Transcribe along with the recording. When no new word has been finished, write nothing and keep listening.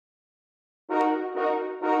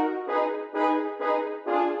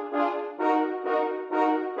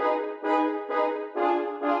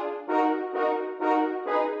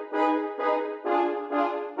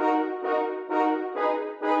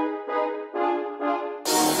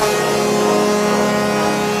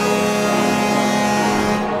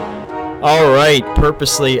All right,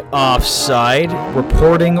 purposely offside,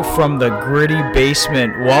 reporting from the gritty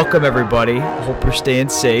basement. Welcome, everybody. Hope you're staying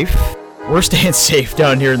safe. We're staying safe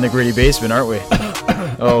down here in the gritty basement, aren't we?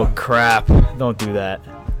 Oh, crap. Don't do that.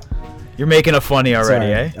 You're making a funny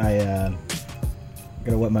already, Sorry, I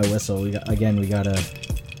gotta wet my whistle. We gotta...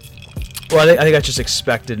 Well, I think that's just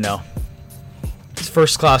expected now. It's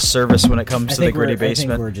first-class service when it comes to the gritty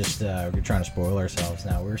basement. I think we're just we're trying to spoil ourselves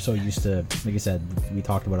now. We're so used to, like I said, we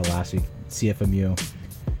talked about it last week, CFMU,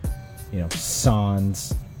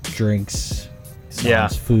 sans drinks,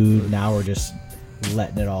 sans food. Now we're just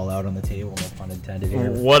letting it all out on the table, no pun intended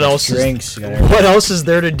here. What else is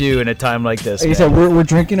there to do in a time like this? Like I said, we're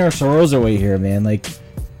drinking our sorrows away here, man. Like,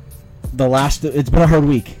 it's been a hard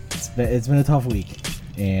week. It's been a tough week.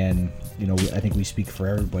 And... I think we speak for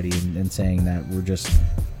everybody in saying that we're just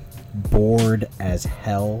bored as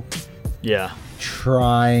hell. Yeah.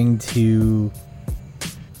 Trying to,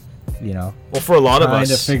 well, for a lot of us,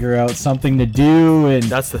 trying to figure out something to do, and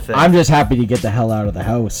that's the thing. I'm just happy to get the hell out of the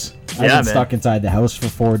house. I've been man. Stuck inside the house for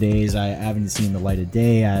 4 days. I haven't seen the light of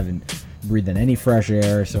day. I haven't breathed in any fresh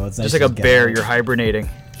air, so it's nice just like a bear. You're hibernating.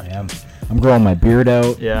 I am. I'm growing my beard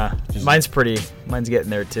out. Yeah, mine's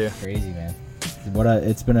getting there too. Crazy, man.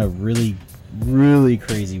 It's been a really, really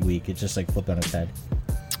crazy week. It's just like flipped on its head.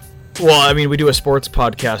 Well, I mean, we do a sports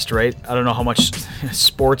podcast, right? I don't know how much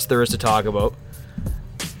sports there is to talk about,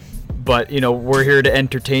 but we're here to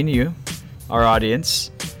entertain you, our audience.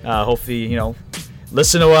 Hopefully,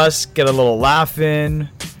 listen to us, get a little laugh in,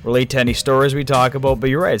 relate to any stories we talk about. But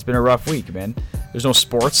you're right, it's been a rough week, man. There's no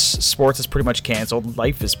sports. Sports is pretty much canceled.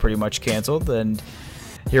 Life is pretty much canceled, and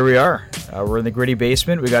here we are. We're in the gritty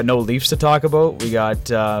basement. We got no Leafs to talk about. We got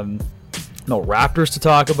no Raptors to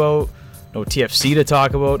talk about. No TFC to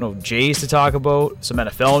talk about. No Jays to talk about. Some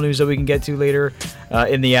NFL news that we can get to later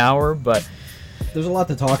in the hour. But there's a lot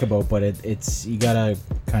to talk about. But it's you gotta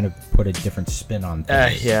kind of put a different spin on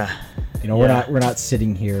things. Yeah. We're not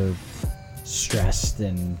sitting here stressed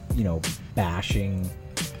and bashing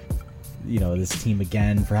this team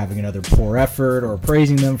again for having another poor effort or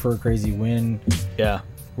praising them for a crazy win. Yeah.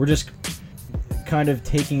 We're just kind of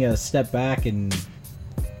taking a step back and,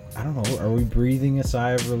 I don't know, are we breathing a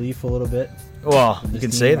sigh of relief a little bit? Well, you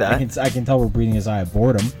can say that. I can tell we're breathing a sigh of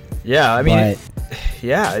boredom. Yeah, I mean,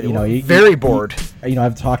 very bored.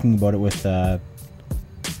 I'm talking about it with,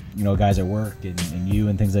 guys at work and you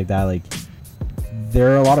and things like that. Like,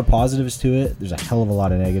 there are a lot of positives to it. There's a hell of a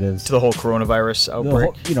lot of negatives. To the whole coronavirus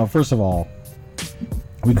outbreak. First of all,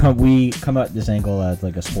 we come at this angle as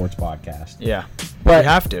like a sports podcast. Yeah. But you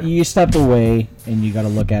have to. You step away and you got to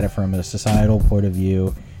look at it from a societal point of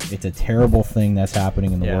view. It's a terrible thing that's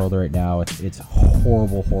happening in the world right now. It's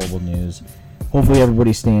horrible, horrible news. Hopefully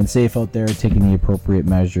everybody's staying safe out there, taking the appropriate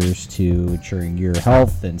measures to ensuring your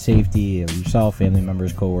health and safety of yourself, family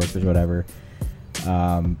members, coworkers, whatever.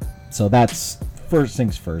 So that's first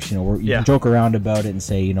things first. You can joke around about it and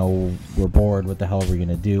say, we're bored. What the hell are we going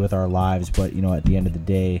to do with our lives? But, at the end of the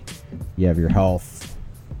day, you have your health.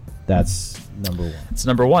 That's number one. It's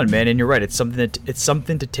number one, man, and you're right. It's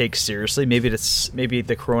something to take seriously. Maybe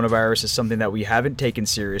the coronavirus is something that we haven't taken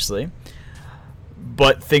seriously.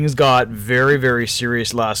 But things got very, very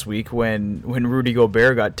serious last week when Rudy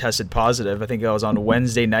Gobert got tested positive. I think that was on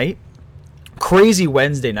Wednesday night. Crazy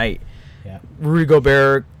Wednesday night. Yeah. Rudy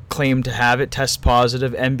Gobert claimed to have it, test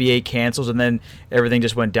positive, NBA cancels, and then everything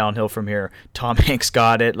just went downhill from here. Tom Hanks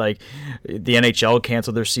got it, like the NHL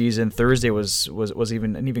canceled their season. Thursday was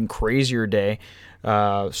even an even crazier day.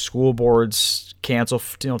 School boards canceled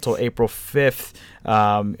till April 5th.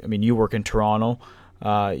 I mean, you work in Toronto.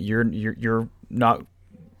 You're not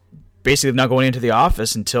going into the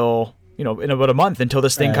office until in about a month, until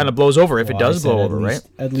this thing kind of blows over, if it does blow over, right?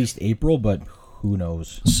 At least April, but who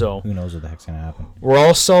knows? So who knows what the heck's gonna happen? We're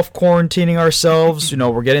all self-quarantining ourselves.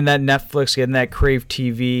 We're getting that Netflix, getting that Crave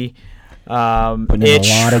TV. We're putting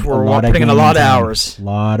in a lot of hours. A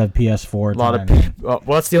lot of PS4 time. Well,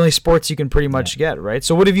 that's the only sports you can pretty much get, right?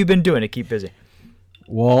 So what have you been doing to keep busy?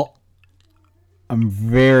 Well, I'm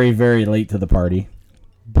very, very late to the party,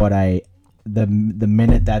 but the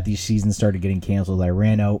minute that these seasons started getting canceled, I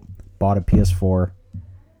ran out, bought a PS4.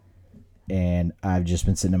 And I've just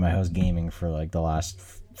been sitting in my house gaming for like the last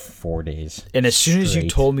 4 days. And as soon as you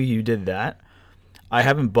told me you did that, I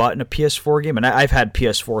haven't bought a PS4 game. And I've had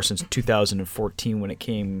PS4 since 2014 when it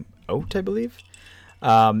came out, I believe.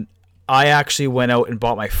 I actually went out and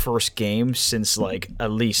bought my first game since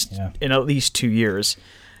at least 2 years.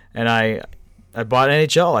 And I bought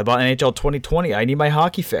NHL. I bought NHL 2020. I need my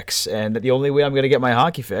hockey fix. And the only way I'm going to get my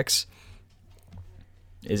hockey fix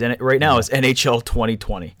is NHL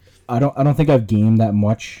 2020. I don't think I've gamed that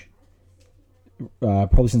much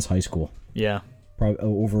Probably since high school. Yeah. Probably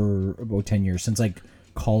over about 10 years since like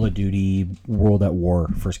Call of Duty World at War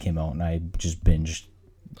first came out, and I just binged.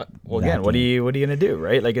 Well, again, what are you gonna do,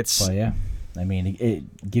 right? Like it's. Well, yeah, I mean,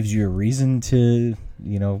 it gives you a reason to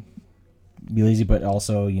be lazy, but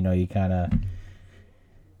also you kind of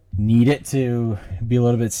need it to be a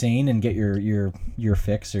little bit sane and get your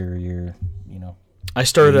fix or your I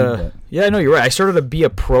started yeah, no, you're right. I started to be a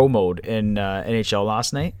pro mode in NHL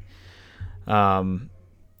last night.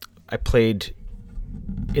 I played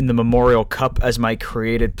in the Memorial Cup as my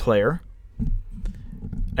created player.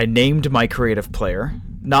 I named my creative player,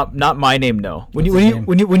 not my name. No, when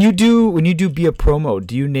you do be a pro mode,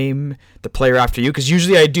 do you name the player after you? Because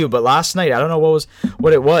usually I do, but last night I don't know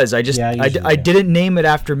what it was. I didn't name it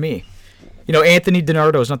after me. Anthony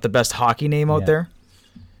DiNardo is not the best hockey name out there.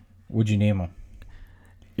 Would you name him?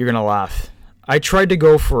 You're gonna laugh. I tried to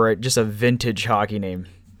go for it, just a vintage hockey name.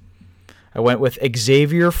 I went with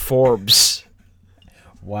Xavier Forbes.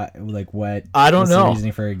 What? Like what? I don't know. The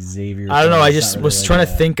reasoning for Xavier? I don't know. I just was trying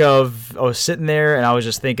to think of. I was sitting there and I was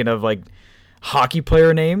just thinking of like hockey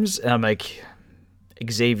player names, and I'm like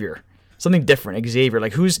Xavier, something different. Xavier,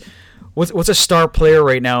 like what's a star player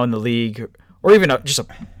right now in the league, or even just a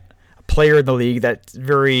player in the league that's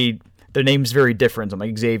their name's very different. I'm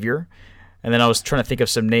like Xavier. And then I was trying to think of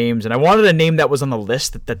some names, and I wanted a name that was on the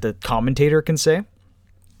list that the commentator can say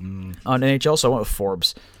on NHL, so I went with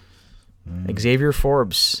Forbes. Xavier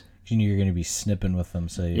Forbes. You knew you were going to be snipping with them,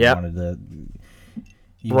 so you wanted the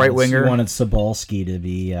right winger. You wanted Sobalski to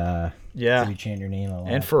be to be chanting your name a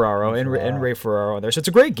lot. And Ferraro, and Ray Ferraro there. So it's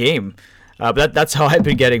a great game. But that's how I've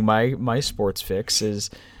been getting my sports fix, is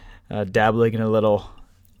dabbling in a little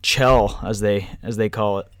chell, as they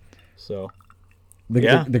call it. So.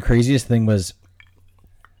 The craziest thing was,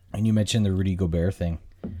 and you mentioned the Rudy Gobert thing,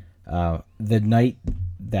 the night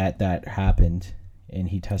that happened and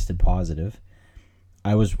he tested positive,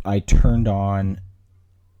 I turned on,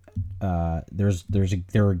 there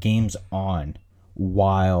were games on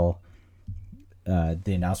while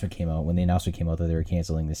the announcement came out, when the announcement came out that they were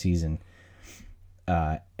canceling the season,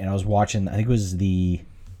 and I was watching, I think it was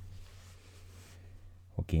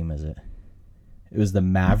what game is it? It was the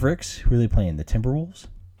Mavericks. Who were they playing? The Timberwolves?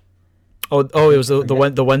 Oh! It was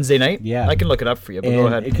the Wednesday night. Yeah, I can look it up for you. But go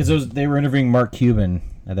ahead. Because they were interviewing Mark Cuban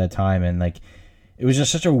at that time, and like, it was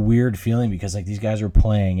just such a weird feeling because like these guys were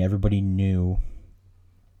playing. Everybody knew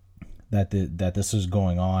that this was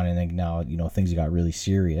going on, and like now things got really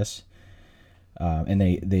serious. And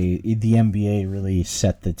the NBA really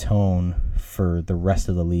set the tone for the rest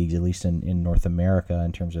of the leagues, at least in North America,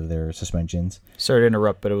 in terms of their suspensions. Sorry to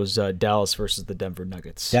interrupt, but it was Dallas versus the Denver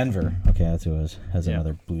Nuggets. Denver. Okay, that's who it was. Has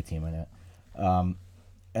another blue team in it. And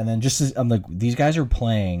then I'm like, these guys are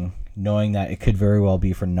playing knowing that it could very well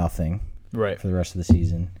be for nothing right for the rest of the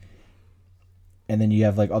season. And then you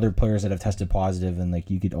have like other players that have tested positive, and like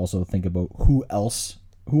you could also think about who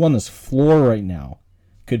on this floor right now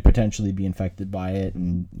could potentially be infected by it,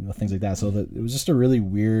 and things like that. So it was just a really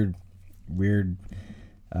weird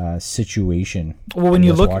situation. Well, when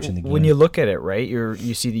you look at it, right,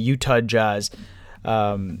 you see the Utah Jazz,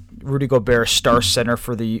 Rudy Gobert, star center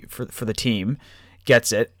for the team,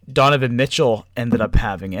 gets it. Donovan Mitchell ended up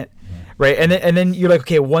having it, right? And then you're like,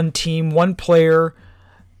 okay, one team, one player,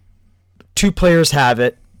 two players have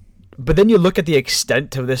it, but then you look at the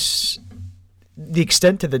extent to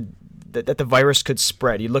that the virus could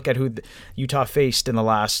spread. You look at who Utah faced in the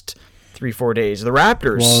last 3-4 days. The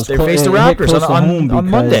Raptors. Well, they faced the Raptors on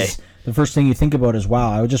Monday. The first thing you think about is,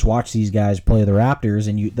 wow, I would just watch these guys play the Raptors,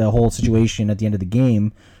 and the whole situation at the end of the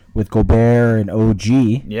game with Gobert and OG.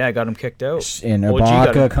 Yeah, I got him kicked out. And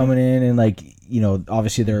Ibaka coming in, and like,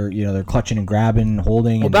 obviously they're clutching and grabbing,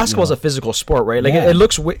 holding. Well, basketball's a physical sport, right? Like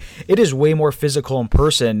it is way more physical in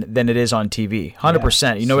person than it is on TV.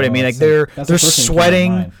 100%. You know what I mean? Like they're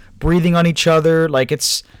sweating, breathing on each other. Like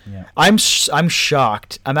it's. Yeah. I'm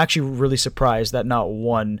shocked. I'm actually really surprised that not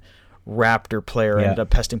one Raptor player ended up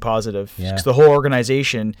testing positive. Because the whole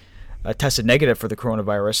organization tested negative for the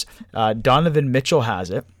coronavirus. Donovan Mitchell has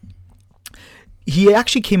it. He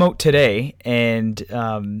actually came out today and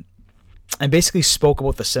basically spoke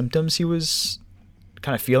about the symptoms he was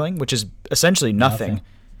kind of feeling, which is essentially nothing.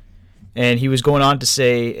 And he was going on to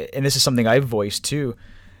say, and this is something I've voiced too,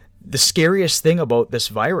 the scariest thing about this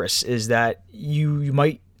virus is that you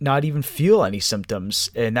might not even feel any symptoms.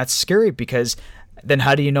 And that's scary because then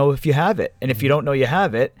how do you know if you have it? And if you don't know you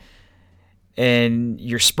have it and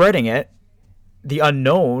you're spreading it, the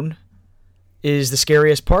unknown is the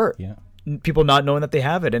scariest part. Yeah. People not knowing that they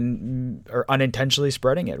have it and are unintentionally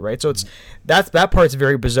spreading it, right? So that part's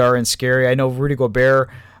very bizarre and scary. I know Rudy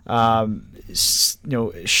Gobert,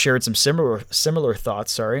 shared some similar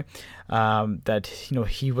thoughts. Sorry, that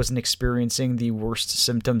he wasn't experiencing the worst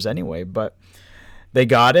symptoms anyway, but they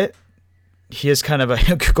got it. He is kind of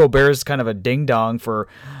Gobert is kind of a ding dong for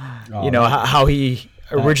how he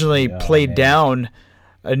originally played down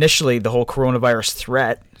initially the whole coronavirus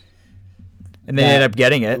threat, and then ended up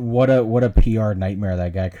getting it. What a PR nightmare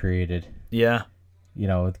that guy created. Yeah,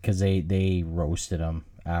 because they roasted him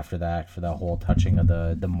after that for that whole touching of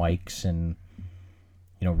the mics and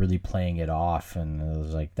really playing it off, and it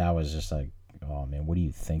was like that was just like, oh man, what are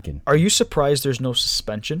you thinking? Are you surprised there's no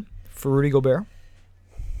suspension for Rudy Gobert?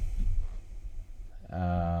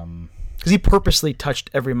 Because he purposely touched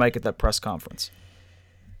every mic at that press conference.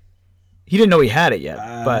 He didn't know he had it yet,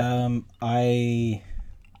 but I'm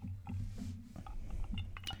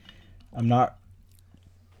not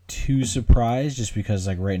too surprised, just because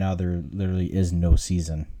like right now there literally is no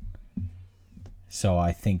season, so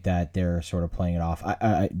I think that they're sort of playing it off.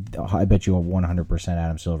 I bet you 100%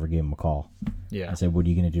 Adam Silver gave him a call. Yeah, and said, "What are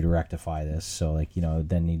you going to do to rectify this?" So like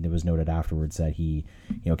then it was noted afterwards that he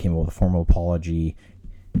came up with a formal apology,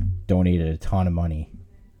 donated a ton of money.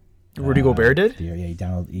 Rudy Gobert did? Yeah, he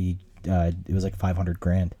downloaded. It was like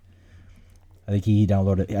 $500,000. I think he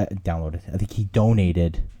downloaded. I think he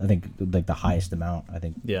donated. I think like the highest amount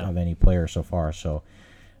of any player so far. So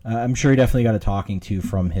I'm sure he definitely got a talking to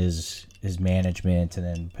from his management, and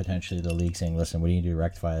then potentially the league saying, "Listen, what do you need to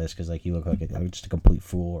rectify this? Because like you look like just a complete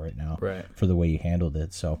fool right now for the way you handled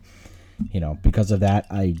it." So because of that,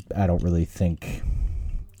 I don't really think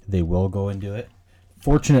they will go and do it.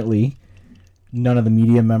 Fortunately, none of the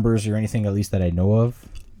media members or anything, at least that I know of,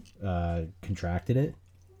 contracted it,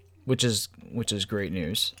 which is great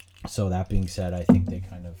news. So that being said, I think they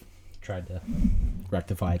kind of tried to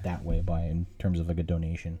rectify it that way in terms of like a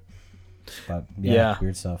donation. But yeah,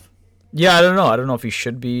 weird stuff. Yeah, I don't know if he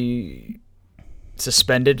should be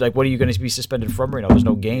suspended. Like, what are you going to be suspended from right now? There's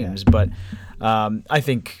no games, but I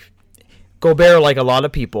think Gobert, like a lot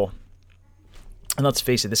of people, and let's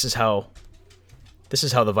face it, this is how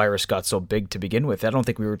the virus got so big to begin with. I don't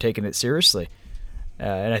think we were taking it seriously.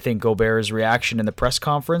 And I think Gobert's reaction in the press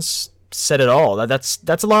conference said it all. That's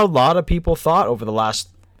a lot of people thought over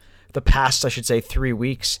the past, I should say, 3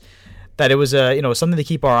 weeks, that it was something to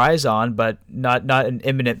keep our eyes on, but not an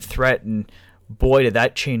imminent threat. And boy, did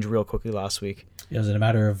that change real quickly last week. It was in a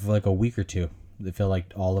matter of like a week or two. I feel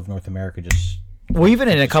like all of North America just... Well, even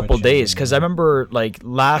in a couple days, because I remember like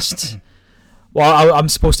I'm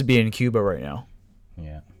supposed to be in Cuba right now.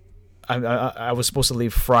 Yeah. I was supposed to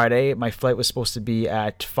leave Friday. My flight was supposed to be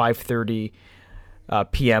at 5:30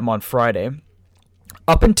 p.m. on Friday.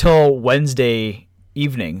 Up until Wednesday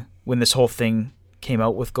evening, when this whole thing came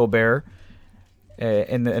out with Gobert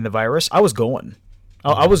and the virus, I was going.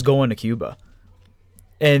 I was going to Cuba.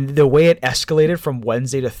 And the way it escalated from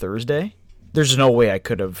Wednesday to Thursday, there's no way I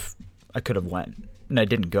could have went, and I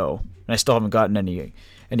didn't go. And I still haven't gotten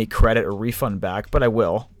any credit or refund back, but I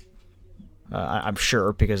will. I'm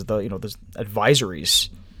sure, because there's advisories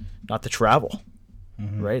not to travel,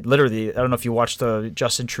 right? Literally, I don't know if you watched the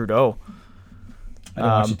Justin Trudeau. I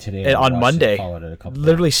didn't watch it today. On Monday,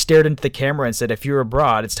 literally stared into the camera and said, "If you're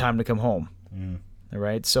abroad, it's time to come home."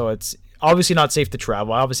 Right? So it's obviously not safe to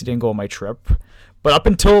travel. I obviously didn't go on my trip, but up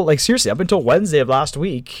until Wednesday of last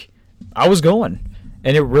week, I was going,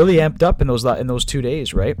 and it really amped up in those 2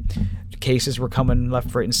 days. Right? Cases were coming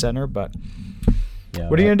left, right, and center, but. Yeah,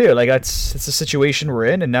 what are you gonna do? Like, it's a situation we're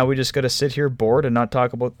in, and now we just gotta sit here bored and not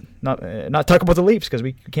talk about the Leafs, because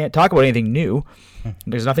we can't talk about anything new.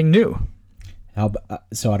 There's nothing new.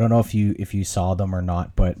 So I don't know if you saw them or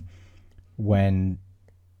not, but when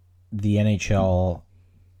the NHL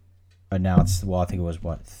announced, I think it was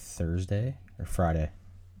Thursday or Friday,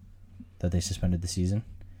 that they suspended the season.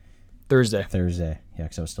 Thursday, yeah,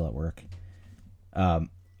 because I was still at work.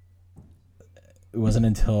 It wasn't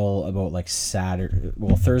until about like Saturday.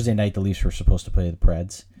 Well, Thursday night the Leafs were supposed to play the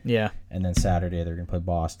Preds. Yeah. And then Saturday they're gonna play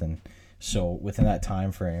Boston. So within that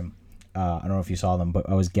time frame, I don't know if you saw them, but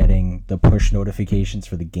I was getting the push notifications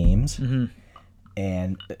for the games,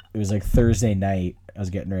 and it was like Thursday night. I was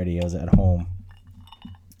getting ready. I was at home,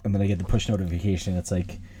 and then I get the push notification. It's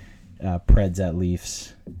like Preds at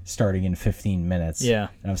Leafs starting in 15 minutes. Yeah.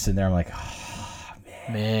 And I'm sitting there. I'm like, oh,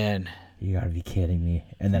 man. You gotta be kidding me.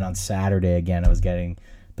 And then on Saturday again, I was getting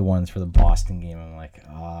the ones for the Boston game. I'm like,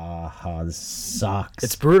 this sucks.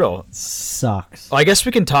 It's brutal. It sucks. Well, I guess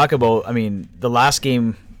we can talk about, the last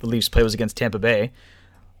game the Leafs played was against Tampa Bay.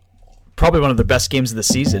 Probably one of the best games of the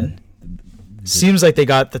season. Seems like they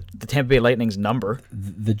got the Tampa Bay Lightning's number.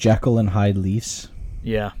 The Jekyll and Hyde Leafs.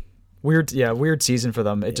 Yeah. Weird season for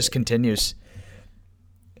them. It just continues.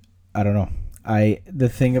 I don't know. The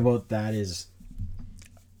thing about that is,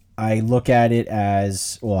 I look at it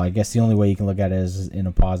as, well, I guess the only way you can look at it is in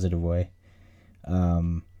a positive way.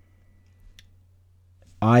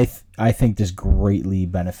 I think this greatly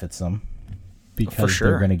benefits them because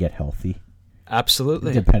they're going to get healthy.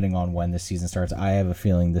 Absolutely. Depending on when the season starts, I have a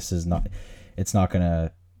feeling it's not going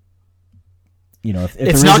to, if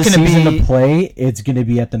it's not going to be to play, it's going to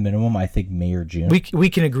be at the minimum, I think, May or June. We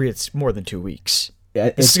can agree it's more than 2 weeks.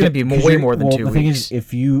 It's going to be way more than 2 weeks. The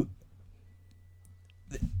thing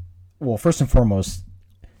is, first and foremost,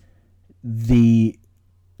 the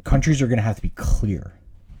countries are going to have to be clear.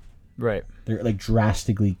 Right. They're like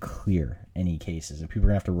drastically clear any cases, and people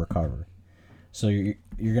are going to have to recover. So you're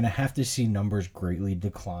going to have to see numbers greatly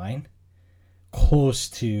decline, close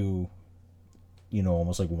to,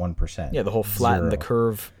 almost like 1%. Yeah, the whole flatten the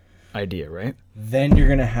curve idea, right? Then you're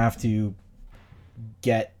going to have to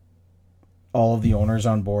get all of the owners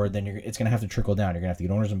on board. Then it's going to have to trickle down. You're going to have to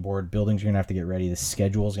get owners on board. Buildings are going to have to get ready. The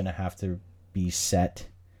schedule is going to have to be set.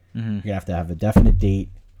 Mm-hmm. You're going to have a definite date.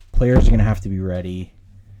 Players are going to have to be ready.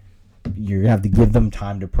 You're going to have to give them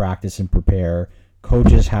time to practice and prepare.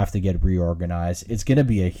 Coaches have to get reorganized. It's going to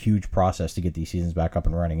be a huge process to get these seasons back up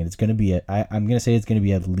and running. And it's going to be, I'm going to say it's going to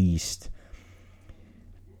be at least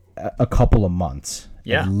a couple of months.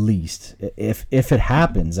 Yeah. At least. If it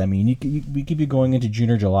happens, I mean, we could be going into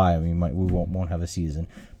June or July. I mean, we won't have a season.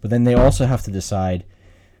 But then they also have to decide,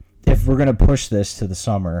 if we're going to push this to the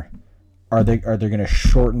summer, are they going to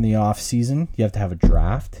shorten the off season? You have to have a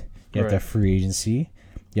draft. You have to have free agency.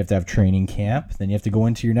 You have to have training camp. Then you have to go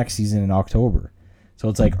into your next season in October. So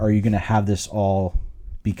it's like, are you going to have this all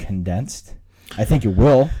be condensed? I think it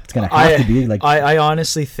will. It's going to have to be. I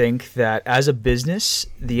honestly think that as a business,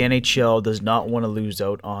 the NHL does not want to lose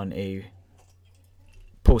out on a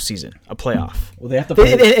postseason, a playoff. Well, they have to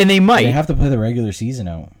play, and they might. They have to play the regular season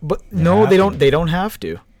out. But they don't. They don't have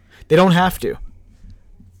to. They don't have to.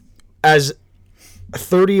 As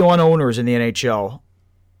 31 owners in the NHL,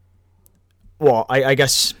 well, I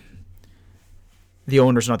guess the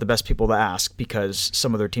owners are not the best people to ask because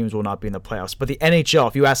some of their teams will not be in the playoffs. But the NHL,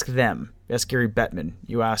 if you ask them, you ask Gary Bettman,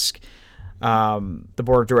 you ask the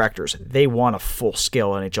board of directors, they want a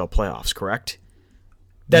full-scale NHL playoffs, correct?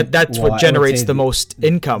 That's what generates the most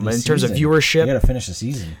income in terms of viewership. You got to finish the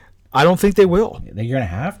season. I don't think they will. You're going to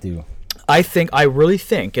have to. I really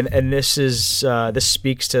think, and this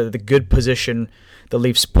speaks to the good position the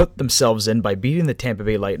Leafs put themselves in by beating the Tampa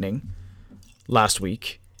Bay Lightning last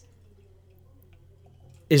week,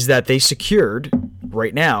 is that they secured,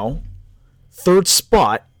 right now, third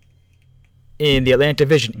spot in the Atlantic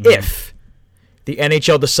Division if the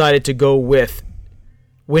NHL decided to go with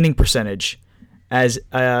winning percentage as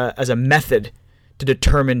a method to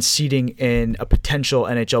determine seeding in a potential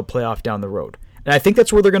NHL playoff down the road. And I think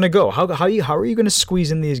that's where they're going to go. How are you going to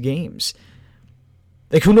squeeze in these games?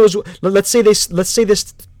 Like, who knows? Let's say this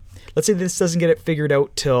doesn't get it figured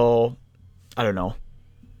out till, I don't know,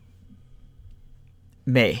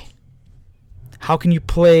 May. How can you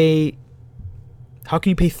play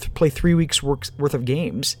 3 weeks worth of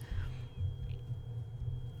games?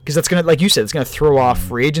 Because that's gonna, like you said, it's gonna throw off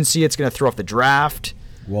free agency. It's gonna throw off the draft.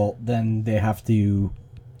 Well, then they have to.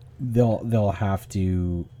 They'll have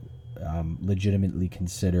to legitimately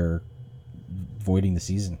consider voiding the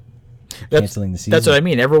season, canceling the season. That's what I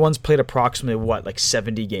mean. Everyone's played approximately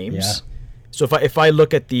 70 games. Yeah. So if I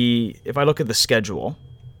look at the schedule,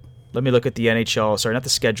 let me look at the NHL. Sorry, not the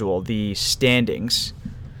schedule. The standings.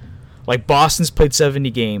 Like, Boston's played 70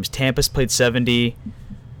 games. Tampa's played 70.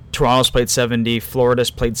 Toronto's played 70. Florida's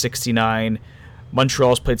played 69.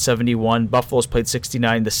 Montreal's played 71. Buffalo's played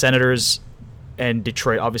 69. The Senators and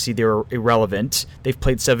Detroit, obviously they're irrelevant. They've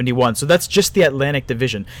played 71. So that's just the Atlantic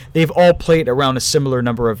Division. They've all played around a similar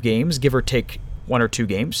number of games, give or take 1 or 2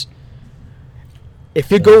 games. If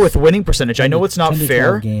you go with winning percentage, I know it's not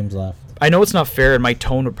fair. Games left. I know it's not fair, and my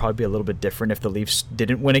tone would probably be a little bit different if the Leafs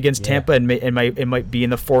didn't win against Tampa and it might be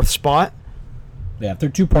in the 4th spot. Yeah, if they're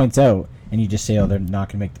 2 points out and you just say, they're not going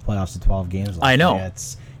to make the playoffs to 12 games left. I know. Yeah,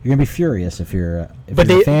 you're going to be furious if you're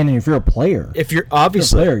a fan and if you're a player. If you're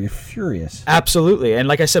obviously a player, you're furious. Absolutely. And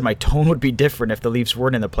like I said, my tone would be different if the Leafs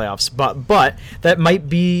weren't in the playoffs. But that might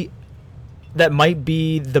be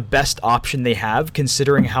the best option they have,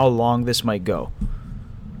 considering how long this might go.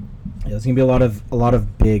 Yeah, there's going to be a lot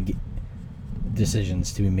of big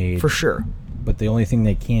decisions to be made. For sure. But the only thing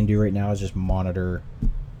they can do right now is just monitor.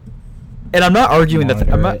 And I'm not arguing that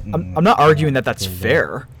I'm not arguing that that's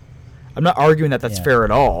fair. I'm not arguing that that's fair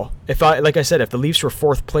at all. If the Leafs were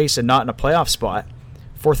 4th place and not in a playoff spot,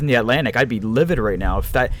 4th in the Atlantic, I'd be livid right now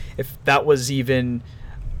if that was even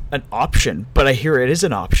an option, but I hear it is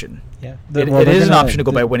an option. Yeah, It is an option to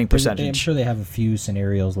go by winning percentage. I'm sure they have a few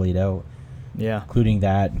scenarios laid out. Yeah, including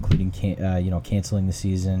canceling the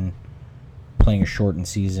season, playing a shortened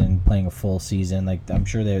season, playing a full season. Like, I'm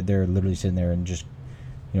sure they're literally sitting there and just,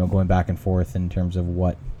 going back and forth in terms of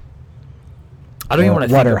what. I don't even want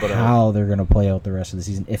to think about how they're going to play out the rest of the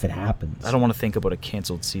season if it happens. I don't want to think about a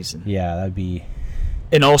canceled season. Yeah, that'd be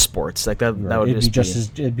in all sports like that. Right. That would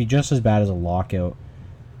it'd be just as bad as a lockout.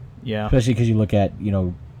 Yeah, especially because you look at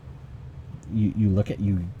you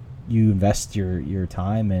invest your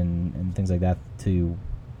time and things like that to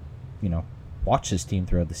watch this team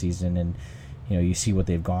throughout the season, and you see what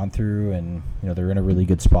they've gone through, and they're in a really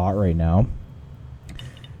good spot right now.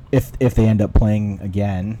 If they end up playing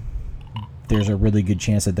again, there's a really good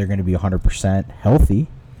chance that they're going to be 100% healthy,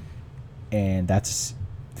 and that's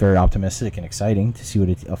very optimistic and exciting to see what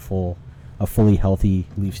a fully healthy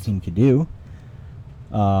Leafs team could do.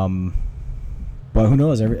 But who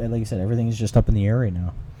knows? Like I said, everything is just up in the air right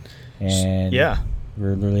now, and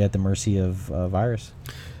we're literally at the mercy of a virus.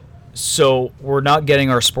 So we're not getting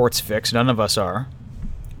our sports fix. None of us are.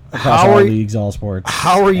 Across all leagues, all sports.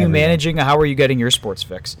 How are you managing? How are you getting your sports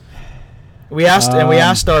fix? We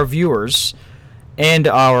asked our viewers and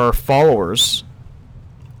our followers,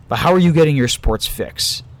 but how are you getting your sports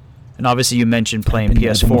fix? And obviously, you mentioned playing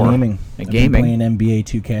PS4 and gaming. I've been playing NBA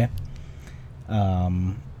 2K.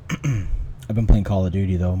 I've been playing Call of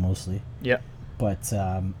Duty though, mostly. Yeah. But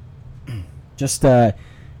just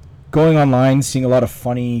going online, seeing a lot of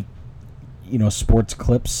funny, sports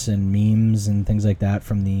clips and memes and things like that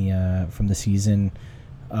from the season.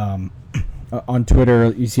 On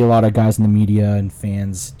Twitter, you see a lot of guys in the media and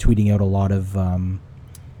fans tweeting out a lot of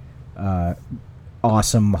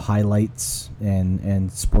awesome highlights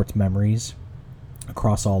and sports memories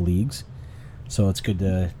across all leagues. So it's good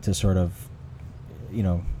to sort of,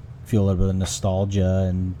 feel a little bit of nostalgia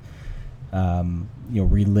and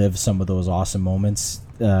relive some of those awesome moments.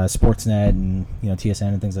 Sportsnet and TSN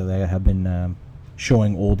and things like that have been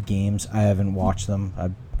showing old games. I haven't watched them.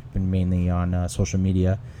 I've been mainly on social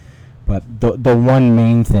media. But the one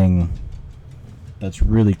main thing that's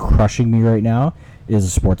really crushing me right now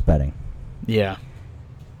is sports betting. Yeah.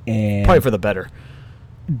 And probably for the better.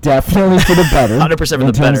 Definitely for the better. 100% for the better.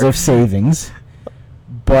 In terms of savings.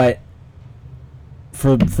 But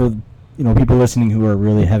for people listening who are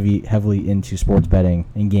really heavily into sports betting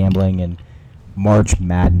and gambling, and March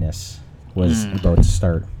Madness was about to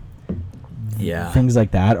start. Yeah. Things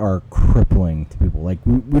like that are crippling to people. Like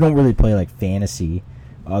we don't really play like fantasy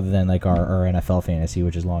other than like our NFL fantasy,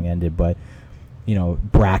 which is long ended, but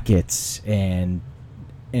brackets and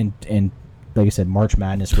like I said, March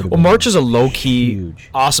Madness would have been March is a low-key huge,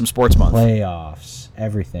 awesome sports month. Playoffs,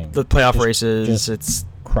 everything. The playoff races, it's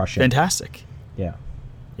crushing. Fantastic. Yeah.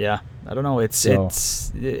 Yeah. I don't know. It's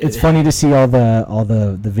funny to see all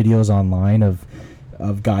the videos online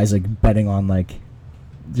of guys like betting on like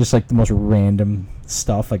just like the most random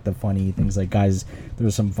stuff, like the funny things. Like guys, there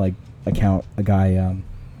was some like a guy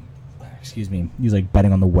he was like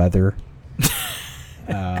betting on the weather.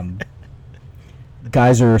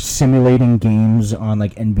 Guys are simulating games on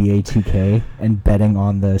like NBA 2K and betting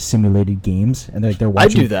on the simulated games, and they're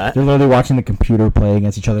watching. I do that. They're literally watching the computer play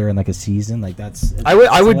against each other in like a season. Like that's.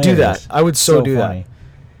 I would do that. I would so do funny.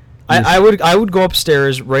 That. I would go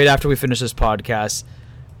upstairs right after we finish this podcast,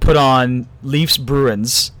 put on Leafs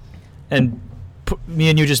Bruins, and me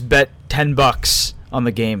and you just bet $10 on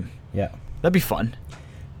the game. Yeah, that'd be fun.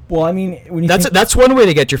 Well, I mean, when you that's one way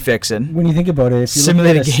to get your fix in. When you think about it, if you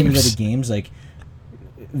look at simulated games, like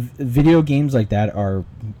video games like that are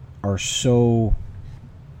so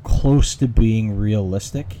close to being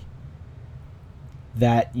realistic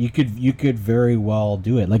that you could very well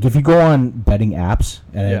do it. Like if you go on betting apps,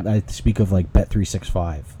 and I speak of like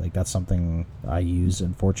Bet365, like that's something I use,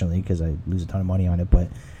 unfortunately, because I lose a ton of money on it. But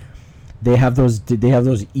they have those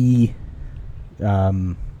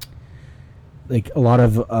like a lot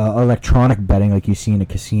of electronic betting, like you see in a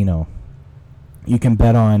casino. You can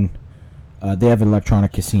bet on. They have an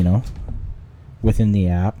electronic casino within the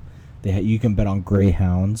app. You can bet on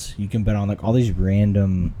greyhounds. You can bet on like all these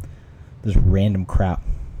random crap.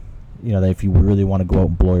 That if you really want to go out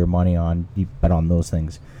and blow your money on, you bet on those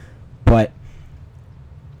things. But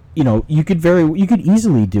you could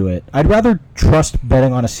easily do it. I'd rather trust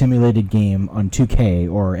betting on a simulated game on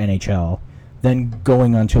 2K or NHL than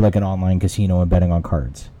going onto like an online casino and betting on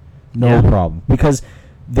cards. No problem, because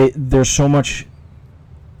there's so much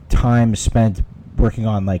time spent working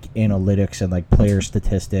on like analytics and like player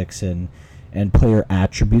statistics and player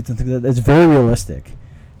attributes and things like that. It's very realistic.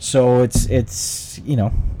 So it's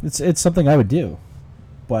something I would do.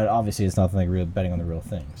 but obviously it's nothing like real betting on the real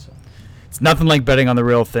thing. So it's nothing like betting on the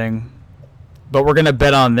real thing. But we're gonna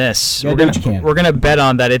bet on this. Yeah, we're gonna bet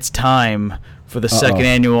on that it's time for the second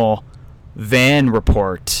annual Van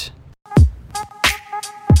Report.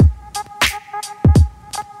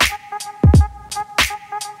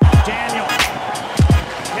 Daniel.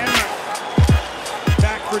 Henry.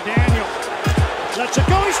 Back for Daniel. Lets it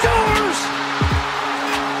go. He scores!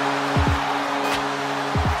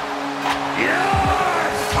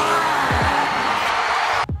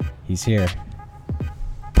 he's here.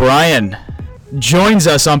 Brian joins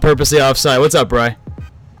us on Purposely Offside. What's up, Bri?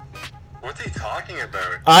 What's he talking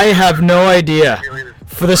about? I have no idea.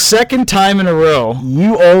 For the second time in a row.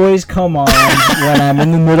 You always come on when I'm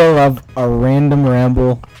in the middle of a random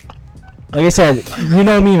ramble. Like I said, you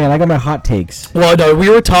know me, man. I got my hot takes. Well, no, we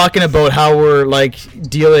were talking about how we're like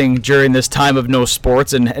dealing during this time of no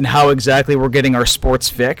sports and how exactly we're getting our sports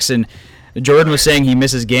fix. And Jordan was saying he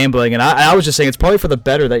misses gambling, and I was just saying it's probably for the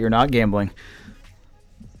better that you're not gambling.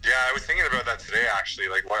 Yeah, I was thinking about that today, actually.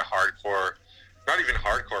 Like, what hardcore, not even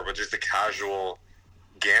hardcore, but just a casual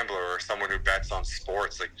gambler or someone who bets on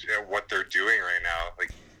sports, like what they're doing right now.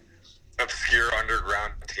 Like, obscure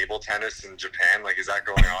underground table tennis in Japan. Like, is that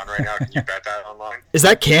going on right now? Can you bet that online? Is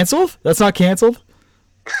that canceled? That's not canceled?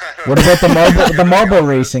 What about the marble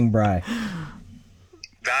racing, Bri?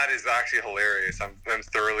 That is actually hilarious. I'm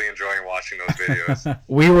thoroughly enjoying watching those videos.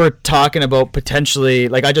 We were talking about potentially,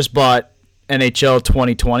 like I just bought NHL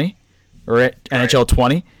 2020 or NHL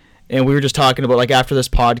 20, and we were just talking about like after this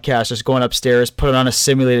podcast, just going upstairs, putting on a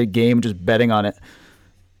simulated game, just betting on it.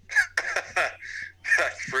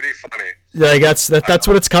 That's pretty funny. Like that's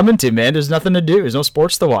what it's coming to, man. There's nothing to do. There's no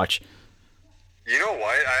sports to watch. You know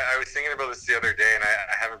what? I was thinking about this the other day, and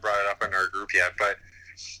I haven't brought it up in our group yet, but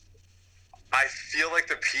I feel like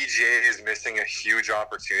the PGA is missing a huge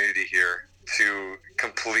opportunity here to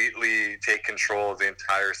completely take control of the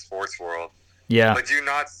entire sports world. Yeah. Like, do you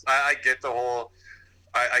not? I get the whole.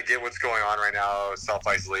 I get what's going on right now.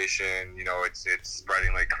 Self-isolation. You know, it's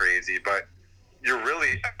spreading like crazy. But you're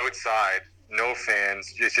really outside, no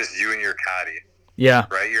fans. It's just you and your caddy. Yeah.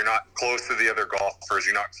 Right. You're not close to the other golfers.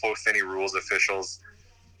 You're not close to any rules officials.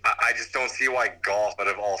 I just don't see why golf, out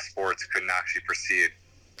of all sports, couldn't actually proceed.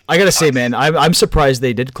 I gotta say, man, I'm surprised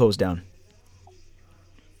they did close down.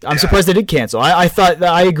 I'm surprised they did cancel. I thought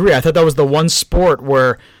I agree. I thought that was the one sport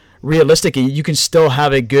where realistically you can still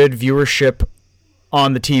have a good viewership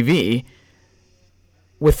on the TV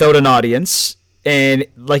without an audience, and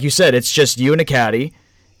like you said, it's just you and a caddy.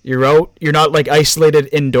 You're out. You're not like isolated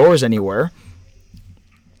indoors anywhere.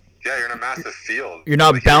 Yeah, you're in a massive field. You're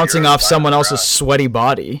not like, bouncing you're off someone else's grass. sweaty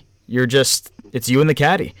body. It's you and the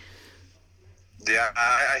caddy. Yeah,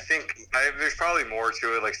 I think there's probably more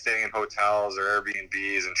to it, like staying in hotels or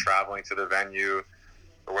Airbnbs and traveling to the venue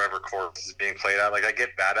or wherever course is being played at. Like, I get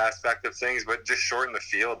that aspect of things, but just shorten the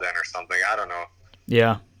field then or something. I don't know.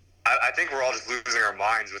 Yeah. I think we're all just losing our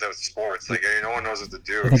minds without sports. Like, no one knows what to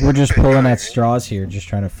do. I think we're just pulling at straws here, just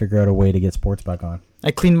trying to figure out a way to get sports back on.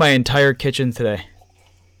 I cleaned my entire kitchen today.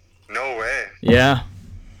 No way. Yeah.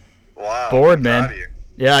 Wow. Bored, I'm man. proud of you.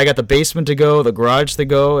 Yeah, I got the basement to go, the garage to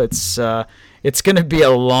go. It's going to be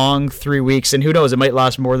a long 3 weeks, and who knows, it might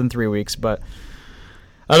last more than 3 weeks, but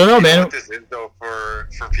I don't know, You know man. what this is, though, for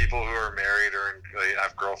people who are married or like,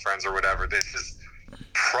 have girlfriends or whatever, this is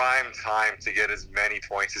prime time to get as many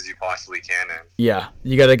points as you possibly can in. Yeah,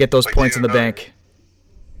 you got to get those Like, points you in the know, bank.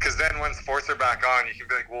 Because then when sports are back on, you can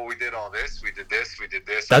be like, well, we did all this, we did this, we did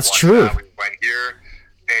this. That's I watched true. that, we went here.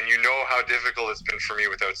 And you know how difficult it's been for me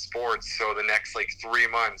without sports. So the next, 3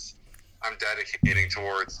 months, I'm dedicating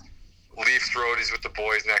towards Leafs roadies with the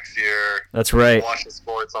boys next year. That's right. Watching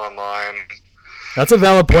sports online. That's a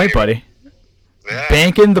valid point, buddy. Yeah,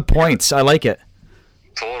 Banking the points. I like it.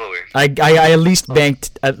 totally. I at least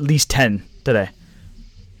banked at least 10 today.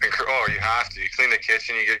 Oh, you have to. You clean the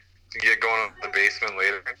kitchen, you get going to the basement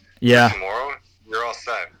later. Yeah. Tomorrow, you're all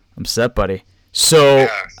set. I'm set, buddy. So, Yeah.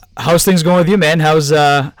 how's things going with you, man? How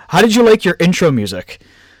did you like your intro music?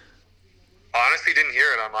 Honestly, didn't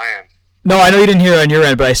hear it on my end. No, I know you didn't hear it on your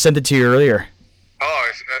end, but I sent it to you earlier. Oh,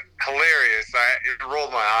 it's hilarious. It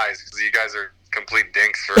rolled my eyes because you guys are complete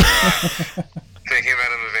dinks for thinking that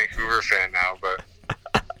I'm a Vancouver fan now, but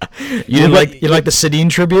You didn't like the Sedin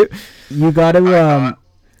tribute? You gotta,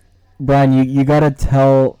 Brian. You gotta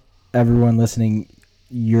tell everyone listening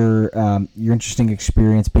your interesting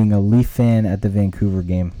experience being a Leaf fan at the Vancouver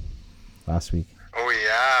game last week. oh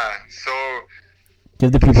yeah. So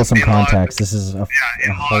Give the people some In-laws- context. This is a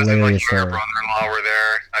in-laws and my hilarious younger story. brother-in-law were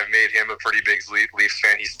there. I've made him a pretty big Leafs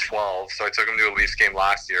fan. He's 12, so I took him to a Leafs game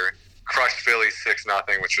last year. crushed Philly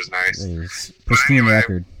 6-0, which was nice. Pristine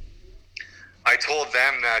record. I told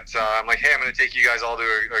them that I'm like, hey, I'm going to take you guys all to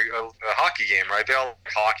a hockey game, right? They all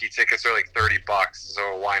like hockey tickets are like $30,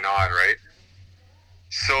 so why not, right?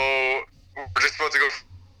 So we're just about to go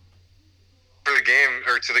for the game,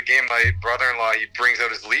 or to the game. My brother-in-law, he brings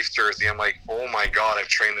out his Leafs jersey. I'm like, oh my god, I've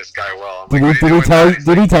trained this guy well. Did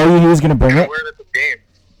he tell you he was going to bring it? Wear it at the game.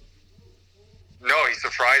 No, he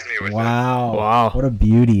surprised me with it. Wow. What a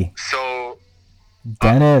beauty. So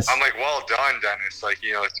Dennis. I'm like, well done, Dennis. Like,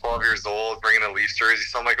 12 years old, bringing a Leafs jersey.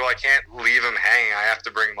 So I'm like, well, I can't leave him hanging. I have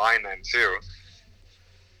to bring mine then, too.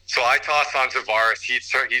 So I toss on Tavares. He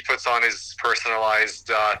puts on his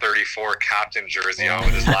personalized 34 captain jersey on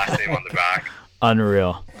with his last name on the back.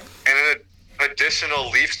 Unreal. And an additional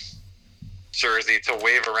Leafs jersey to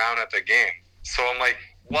wave around at the game. So I'm like,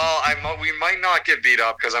 well, we might not get beat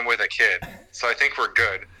up because I'm with a kid. So I think we're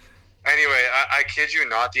good. Anyway, I kid you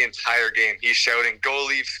not, the entire game he's shouting, "Go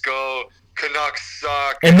Leafs, go! Canucks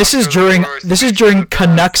suck!" And this is during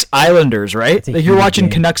Canucks Islanders, right? Like you're watching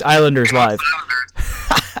Canucks Islanders live.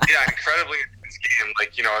 Yeah, incredibly intense game.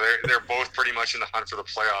 Like they're both pretty much in the hunt for the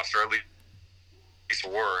playoffs, or at least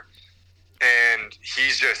were. And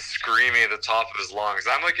he's just screaming at the top of his lungs.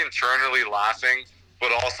 I'm like internally laughing,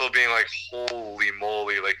 but also being like, "Holy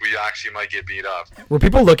moly! Like we actually might get beat up." Were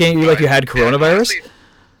people looking at you like you had coronavirus?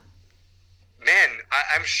 Man,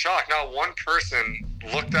 I'm shocked. Not one person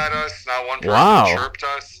looked at us. Not one person chirped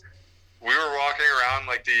us. We were walking around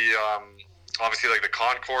like obviously like the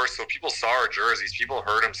concourse, so people saw our jerseys. People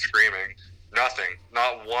heard them screaming. Nothing.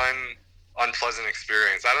 Not one unpleasant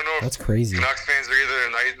experience. I don't know if that's crazy. Canucks fans are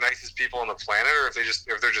either the nicest people on the planet, or if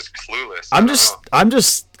they're just clueless.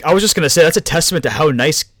 I was just gonna say that's a testament to how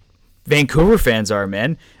nice Vancouver fans are,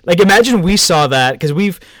 man. Like, imagine we saw that, because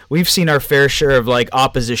we've seen our fair share of like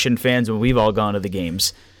opposition fans when we've all gone to the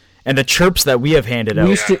games, and the chirps that we have handed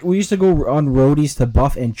out. We used to go on roadies to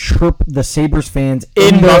Buff and chirp the Sabres fans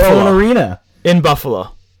in their own arena in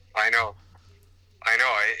Buffalo. I know.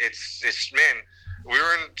 It's man. We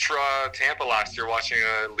were in Tampa last year watching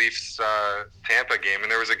a Leafs Tampa game,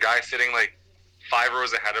 and there was a guy sitting like 5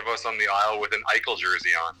 rows ahead of us on the aisle with an Eichel jersey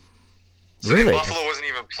on. So really? Buffalo wasn't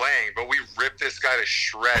even playing, but we ripped this guy to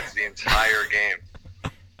shreds the entire game.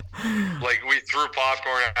 Like, we threw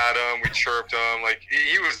popcorn at him, we chirped him. Like,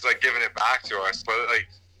 he was like giving it back to us. But like,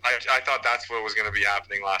 I thought that's what was going to be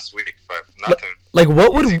happening last week, but nothing. Like,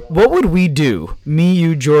 what would we do, me,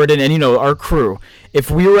 you, Jordan, and our crew, if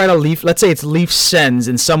we were at a Leaf? Let's say it's Leaf Sens,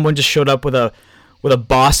 and someone just showed up with a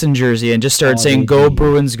Boston jersey and just started saying "Go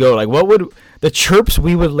Bruins, go!" Like, what would the chirps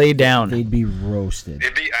we would lay down? They'd be roasted.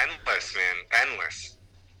 It'd be endless, man, endless.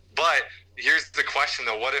 But here's the question,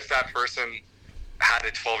 though: what if that person had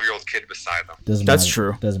a 12-year-old kid beside them? That's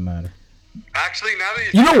true. Doesn't matter. Actually, now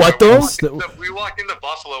that you know what though, we walked into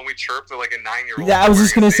Buffalo and we chirped like a 9-year-old. Yeah, I was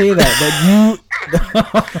just gonna say that you.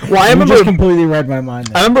 Well, I remember just completely read my mind.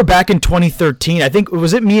 I remember back in 2013. I think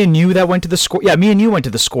was it me and you that went to the square? Yeah, me and you went to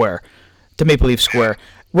the square, to Maple Leaf Square.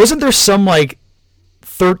 Wasn't there some like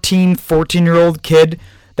 13, 14-year-old kid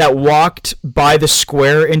that walked by the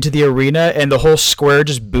square into the arena and the whole square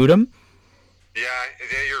just booed him? Yeah,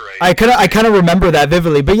 you're right. I kind of remember that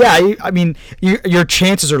vividly. But yeah, I mean, your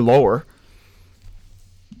chances are lower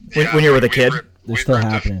when you're with a kid. They're still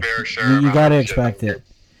happening. You got to expect it.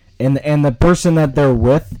 And the person that they're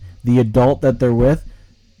with, the adult that they're with,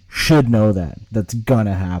 should know that. That's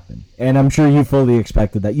gonna happen. And I'm sure you fully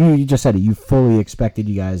expected that. You just said it. You fully expected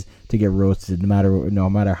you guys to get roasted, no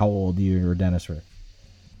matter how old you or Dennis were.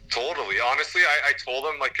 Totally. Honestly, I told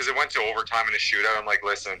him, like, because it went to overtime in a shootout. I'm like,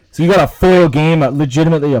 listen. So you got a full game,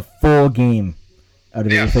 legitimately a full game out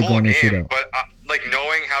of full game. Shootout. But like,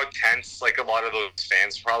 knowing how tense like a lot of those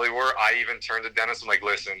fans probably were, I even turned to Dennis. I'm like,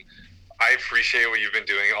 listen, I appreciate what you've been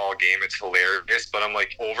doing all game. It's hilarious. But I'm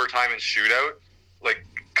like, overtime and shootout, like,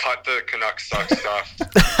 cut the Canucks suck stuff.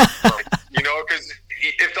 Like, because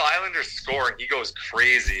if the Islanders score and he goes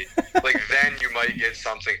crazy, like, then you might get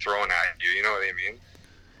something thrown at you. You know what I mean?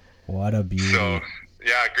 What a beauty. So,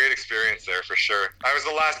 yeah, great experience there for sure. I was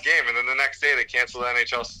the last game, and then the next day they canceled the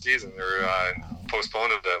NHL season, or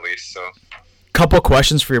postponed it at least. So, couple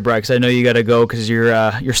questions for you, Brad, because I know you got to go because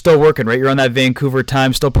you're still working, right? You're on that Vancouver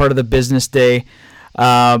time, still part of the business day.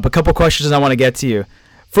 But a couple questions I want to get to you.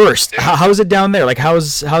 First, how is it down there? Like,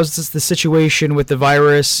 how's the situation with the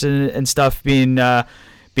virus and stuff being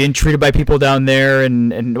treated by people down there,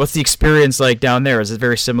 and what's the experience like down there? Is it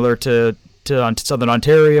very similar to Southern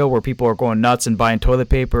Ontario, where people are going nuts and buying toilet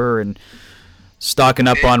paper and stocking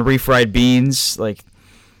up on refried beans? Like,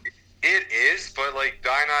 It is, but like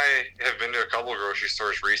Di and I have been to a couple of grocery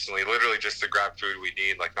stores recently, literally just to grab food we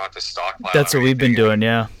need, like not to stockpile. That's what we've been doing,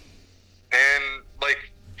 yeah. And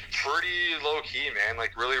like pretty low key, man.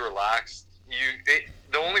 Like really relaxed.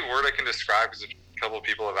 The only word I can describe is a couple of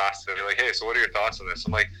people have asked me, like, "Hey, so what are your thoughts on this?"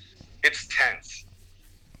 I'm like, it's tense.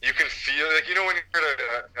 You can feel like when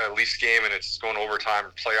you're at a Leafs game and it's going overtime,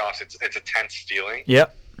 playoffs. It's a tense feeling.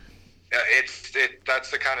 Yep.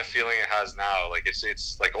 That's the kind of feeling it has now. Like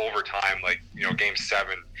it's like overtime, like Game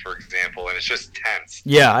 7, for example, and it's just tense.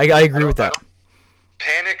 Yeah, I agree with that.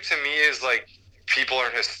 Panic to me is like people are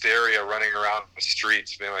in hysteria running around the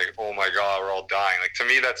streets, being like, "Oh my God, we're all dying." Like to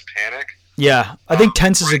me, that's panic. Yeah, I think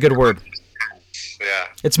tense is a good word. Yeah.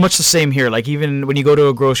 It's much the same here. Like even when you go to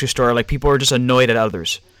a grocery store, like people are just annoyed at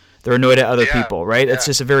others. They're annoyed at other people, right? Yeah. It's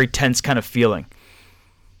just a very tense kind of feeling.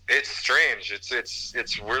 It's strange.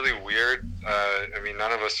 It's really weird. I mean,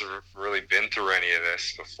 none of us have really been through any of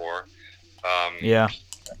this before. Yeah.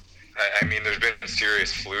 I mean, there's been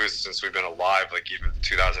serious flus since we've been alive, like even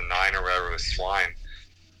 2009 or whatever with swine.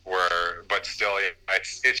 But still,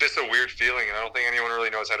 it's just a weird feeling, and I don't think anyone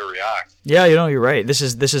really knows how to react. Yeah, you're right. This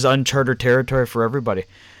is uncharted territory for everybody.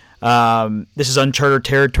 This is uncharted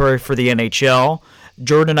territory for the NHL.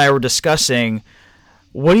 Jordan and I were discussing,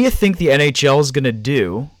 what do you think the NHL is going to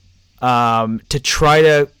do to try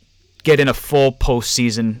to get in a full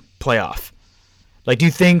postseason playoff? Like, do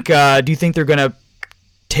you think they're going to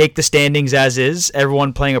take the standings as is,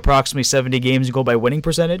 everyone playing approximately 70 games and go by winning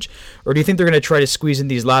percentage? Or do you think they're going to try to squeeze in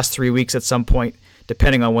these last 3 weeks at some point,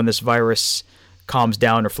 depending on when this virus calms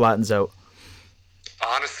down or flattens out?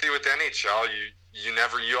 Honestly, with the NHL,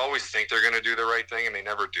 you always think they're going to do the right thing, and they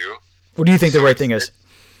never do. What do you think the right thing is?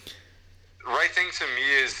 Right thing to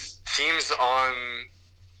me is teams on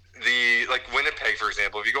like Winnipeg, for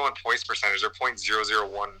example. If you go on points percentage, they're 0.001%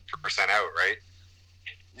 out, right?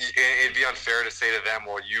 It'd be unfair to say to them,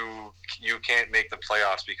 well, you can't make the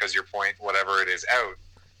playoffs because your point, whatever it is, out.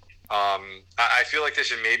 I feel like they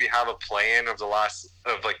should maybe have a play-in of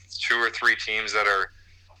like 2 or 3 teams that are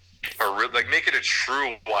like make it a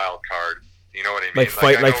true wild card. You know what I mean?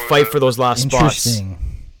 Fight for those last spots. Interesting.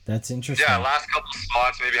 That's interesting. Yeah, last couple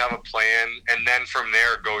spots, maybe have a plan, and then from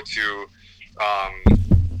there go to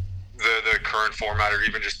the current format, or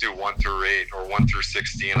even just do 1 through 8 or 1 through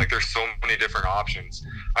 16. Like, there's so many different options.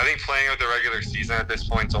 I think playing out the regular season at this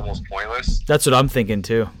point is almost pointless. That's what I'm thinking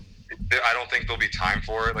too. I don't think there'll be time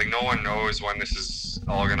for it. Like, no one knows when this is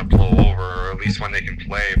all going to blow over, or at least when they can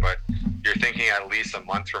play. But you're thinking at least a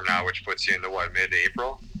month from now, which puts you into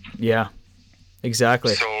mid-April? Yeah,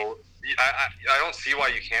 exactly. So I don't see why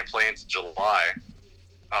you can't play into July.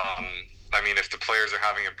 I mean, if the players are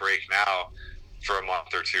having a break now for a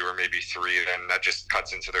month or 2 or maybe 3, then that just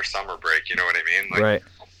cuts into their summer break. You know what I mean? Like, right.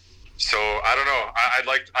 So I don't know.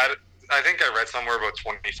 I think I read somewhere about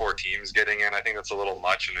 24 teams getting in. I think that's a little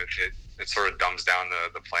much, and it sort of dumbs down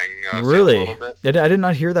the playing really? field a little bit. I did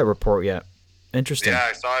not hear that report yet. Interesting. Yeah,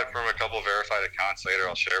 I saw it from a couple of verified accounts later.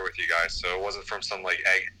 I'll share with you guys. So it wasn't from some like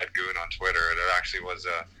egghead goon on Twitter. It actually was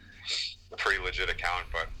a pretty legit account.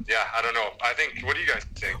 But yeah, I don't know. I think. What do you guys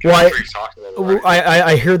think? Well,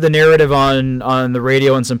 I hear the narrative on the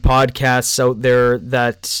radio and some podcasts out there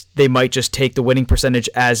that they might just take the winning percentage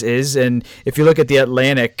as is. And if you look at the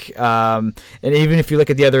Atlantic, and even if you look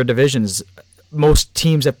at the other divisions, most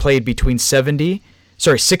teams have played between 69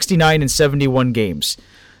 and 71 games.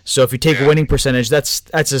 So if you take winning percentage, that's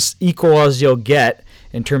as equal as you'll get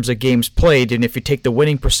in terms of games played. And if you take the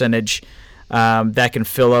winning percentage, that can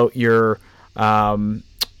fill out your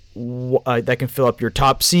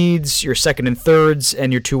top seeds, your second and thirds,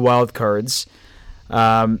 and your 2 wild cards.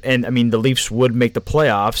 And I mean, the Leafs would make the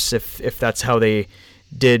playoffs if that's how they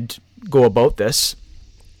did go about this.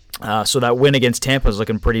 So that win against Tampa is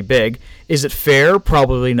looking pretty big. Is it fair?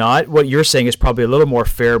 Probably not. What you're saying is probably a little more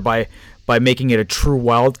fair by making it a true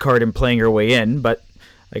wild card and playing your way in, but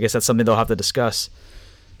I guess that's something they'll have to discuss.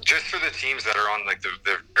 Just for the teams that are on like the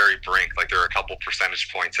very brink, like they're a couple percentage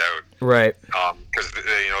points out, right? Because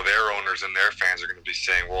their owners and their fans are going to be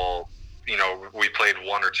saying, well, we played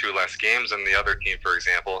 1 or 2 less games than the other team, for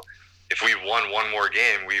example. If we won 1 more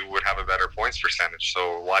game, we would have a better points percentage.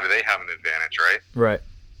 So why do they have an advantage, right? Right.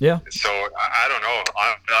 Yeah. So I don't know.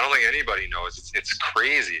 I don't think anybody knows. It's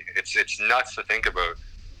crazy. It's nuts to think about.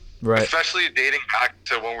 Right. Especially dating back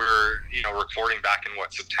to when we were, recording back in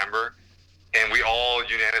September, and we all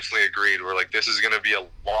unanimously agreed we're like, this is going to be a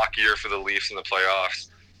lock year for the Leafs in the playoffs.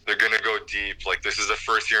 They're going to go deep. Like, this is the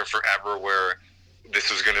first year in forever where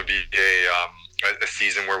this was going to be a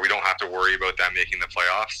season where we don't have to worry about them making the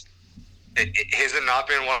playoffs. Has it not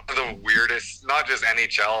been one of the weirdest, not just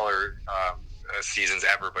NHL or seasons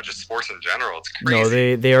ever, but just sports in general. It's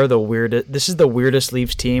crazy. No, they are the weirdest. This is the weirdest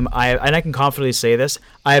Leafs team and I can confidently say this,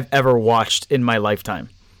 I have ever watched in my lifetime.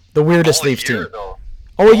 The weirdest Leafs team. Though.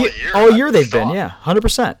 All year they've been, yeah,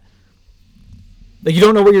 100%. Like, you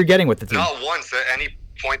don't know what you're getting with the team. Not once at any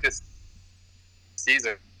point this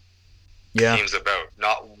season. Yeah. Teams about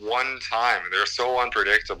not one time. They're so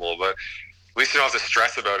unpredictable, but at least you don't have to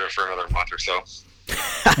stress about it for another month or so.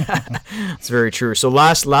 It's very true. So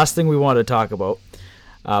last thing we wanted to talk about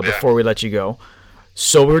before we let you go.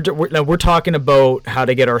 So we're talking about how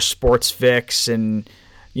to get our sports fix, and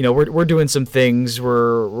we're doing some things.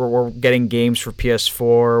 We're getting games for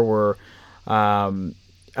PS4. We're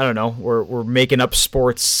I don't know. We're making up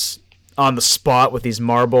sports on the spot with these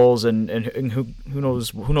marbles and who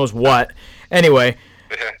knows what. Anyway,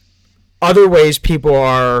 other ways people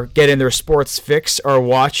are getting their sports fix are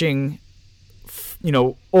watching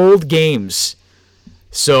old games.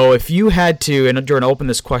 So if you had to, and Jordan, I'll open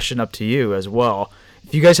this question up to you as well.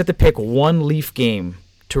 If you guys had to pick one Leaf game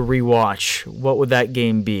to rewatch, what would that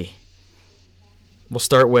game be? We'll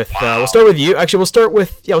start with you. Actually, we'll start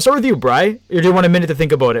with you, Bri. You do want a minute to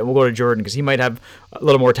think about it. We'll go to Jordan because he might have a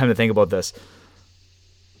little more time to think about this.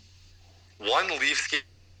 One Leafs game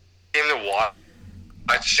to watch.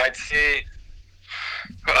 I'd say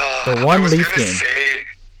the one Leaf game.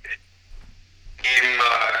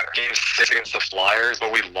 Game 6 against the Flyers,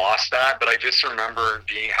 but we lost that. But I just remember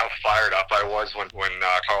how fired up I was when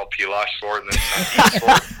Carl Pilas scored and then Sundin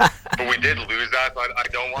scored. But we did lose that, so I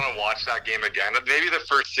don't want to watch that game again. Maybe the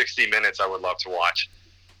first 60 minutes I would love to watch.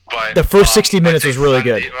 But the first 60 minutes was really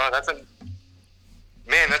good. I was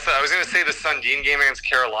going to say the Sundin game against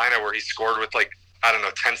Carolina where he scored with 10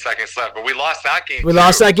 seconds left. But we lost that game.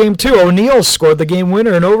 Lost that game too. O'Neill scored the game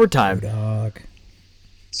winner in overtime. Dog.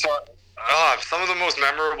 So. Some of the most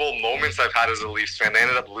memorable moments I've had as a Leafs fan, they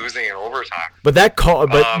ended up losing in overtime. But that call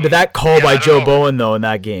by Joe Bowen though in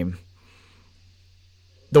that game,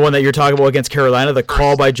 the one that you're talking about against Carolina, the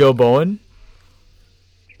call by Joe Bowen.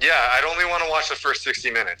 Yeah, I'd only want to watch the first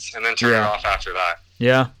 60 minutes and then turn it off after that.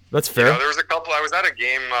 Yeah, that's fair. There was a couple. I was at a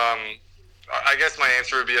game. I guess my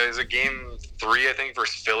answer would be it was a game 3, I think,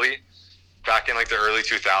 versus Philly. Back in the early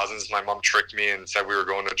 2000s, my mom tricked me and said we were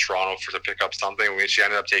going to Toronto to pick up something. She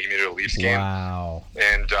ended up taking me to a Leafs game. Wow.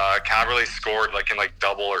 And Caberlet scored in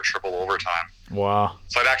double or triple overtime. Wow.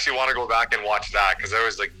 So I'd actually want to go back and watch that because I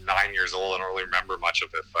was 9 years old and I don't really remember much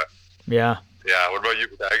of it. But yeah. What about you,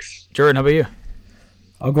 Dags? Jordan, how about you?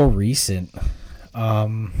 I'll go recent.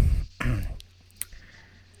 I'll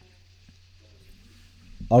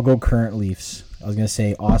go current Leafs. I was gonna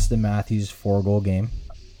say Austin Matthews 4-goal game.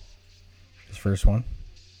 First one.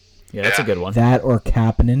 Yeah, that's a good one. That or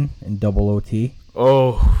Kapanen in double OT.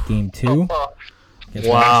 Oh. Game 2. Wow.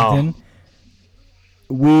 Washington.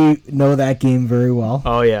 We know that game very well.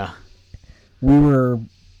 Oh, yeah. We were,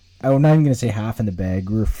 I'm not even going to say half in the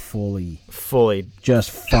bag. We were fully.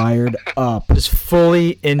 Just fired up. Just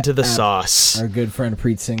fully into the sauce. Our good friend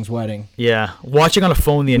Preet Singh's wedding. Yeah. Watching on a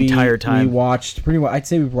phone the entire time. We watched pretty much, I'd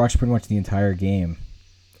say we watched pretty much the entire game.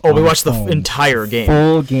 Oh, we watched the entire game.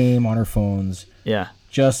 Full game on our phones. Yeah.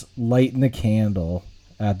 Just lighting the candle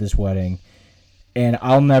at this wedding. And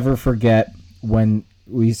I'll never forget when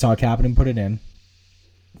we saw Kapanen put it in.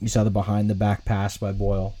 You saw the behind-the-back pass by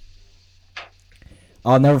Boyle.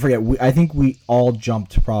 I'll never forget. I think we all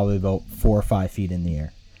jumped probably about 4 or 5 feet in the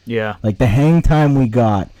air. Yeah. The hang time we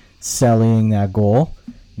got selling that goal,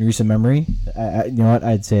 in recent memory, you know what?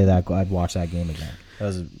 I'd say that I'd watch that game again. That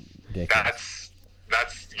was ridiculous.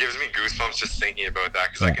 That gives me goosebumps just thinking about that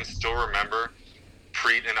because I can still remember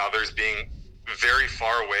Preet and others being very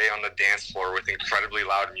far away on the dance floor with incredibly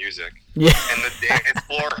loud music. Yeah. And the dance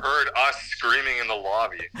floor heard us screaming in the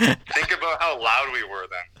lobby. Think about how loud we were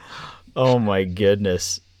then. Oh my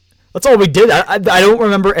goodness. That's all we did. I don't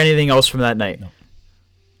remember anything else from that night. No,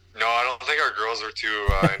 I don't think our girls were too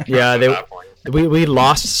impressed at that point. We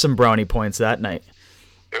lost some brownie points that night.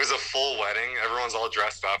 It was a full wedding. Everyone's all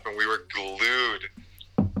dressed up, and we were glued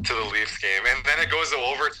to the Leafs game. And then it goes to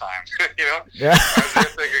overtime, you know? Yeah. I was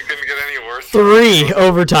just thinking it couldn't get any worse. 3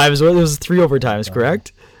 overtimes. It was 3 overtimes,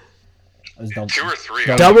 correct? It was 2 or 3.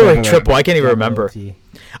 Double or triple. I can't even remember.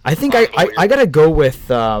 I think I gotta go with.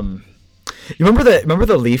 You remember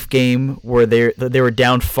the Leaf game where they were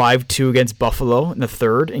down 5-2 against Buffalo in the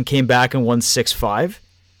third and came back and won 6-5?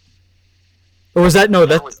 Or was that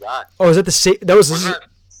was that? Oh, was that the that was that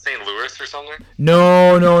St. Louis or something?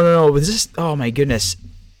 No. Was this? Oh my goodness,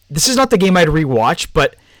 this is not the game I'd rewatch,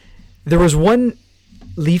 but there was one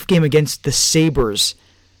Leaf game against the Sabres.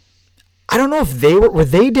 I don't know if were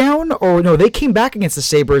they down or no, they came back against the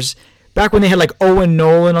Sabres, Back when they had like Owen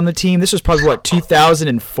Nolan on the team. This was probably,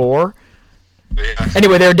 2004? Yeah.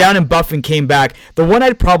 Anyway, they were down in Buff and came back. The one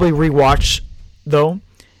I'd probably rewatch, though,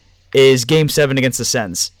 is Game 7 against the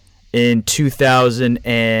Sens in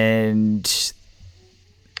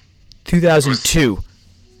 2002.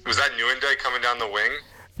 Was that Nieuwendyk coming down the wing?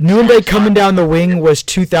 Nieuwendyk coming down the wing was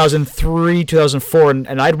 2003, 2004,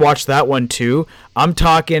 and I'd watch that one too. I'm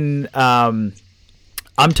talking. That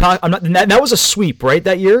was a sweep, right?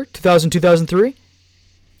 That year, 2000, 2003.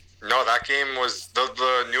 No, that game was the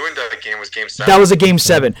Nieuwendyk game was Game 7. That was a Game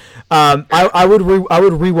 7. I would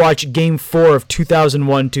rewatch Game 4 of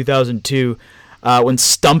 2001, 2002, when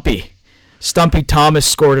Stumpy Thomas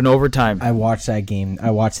scored in overtime. I watched that game.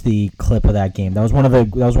 I watched the clip of that game. That was one of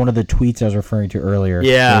the tweets I was referring to earlier.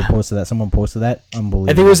 Yeah. They posted that. Someone posted that.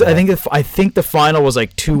 Unbelievable. I think the final was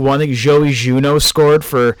like 2-1. I think Joey Juneau scored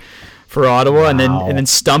for Ottawa, and then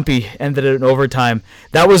Stumpy ended it in overtime.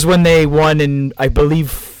 That was when they won in, I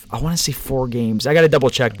believe, I want to say 4 games. I got to double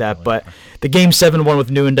check that, but the Game 7 one with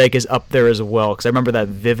Nieuwendyk is up there as well because I remember that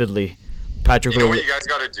vividly. Patrick, you know what you guys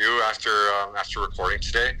got to do after recording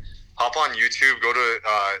today? Hop on YouTube, go to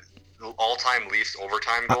all-time Leafs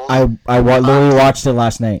overtime goals. I literally watched it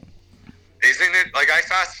last night. Isn't it, like, I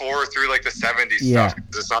fast forward through, like, the 70s stuff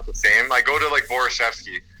because it's not the same. I go to, like,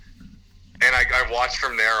 Borashevsky, and I watch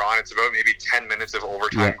from there on. It's about maybe 10 minutes of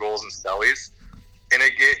overtime goals and stellies. And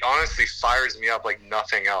it honestly fires me up like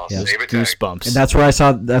nothing else. Yeah, goosebumps. And that's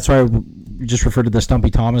where I just referred to the Stumpy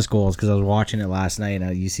Thomas goals because I was watching it last night.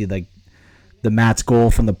 And you see, like, the Matt's goal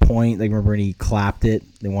from the point. Like, remember when he clapped it?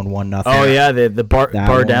 They won 1-0. Oh yeah, the bar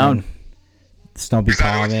down. Stumpy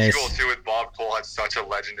Thomas. Eagle too with Bob Cole had such a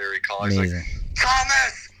legendary call. He's like,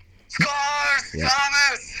 Thomas scores,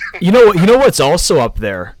 Thomas. You know what's also up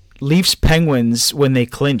there? Leafs Penguins when they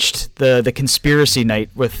clinched the conspiracy night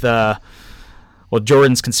with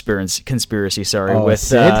Jordan's conspiracy. Sorry, with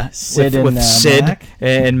Sid and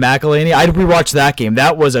McElhinney. I'd rewatch that game.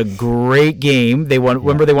 That was a great game. They won.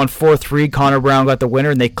 Remember, they won 4-3. Connor Brown got the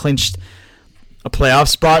winner, and they clinched a playoff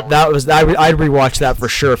spot. I'd rewatch that for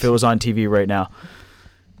sure if it was on TV right now.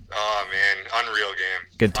 Oh man, unreal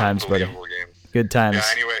game. Good times, buddy. Game. Good times. Yeah.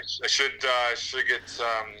 Anyway, I should get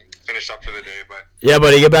finished up for the day, but yeah,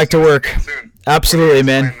 buddy, get back to work. Soon. Absolutely,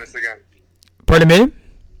 man. Pardon me?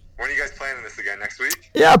 When are you guys planning this again? Next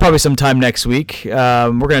week? Yeah, probably sometime next week.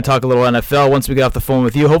 We're going to talk a little NFL once we get off the phone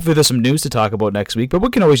with you. Hopefully there's some news to talk about next week, but we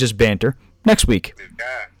can always just banter next week. Yeah.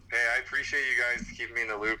 Hey, I appreciate you guys keeping me in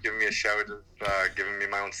the loop, giving me a shout, giving me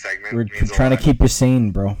my own segment. We're trying to keep you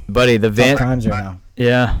sane, bro. Buddy, the van... Tough times right now.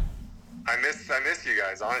 Yeah. I miss you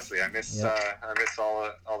guys, honestly. I miss all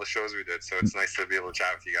the shows we did, so it's nice to be able to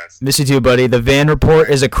chat with you guys. Miss you too, buddy. The Van Report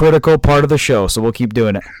is a critical part of the show, so we'll keep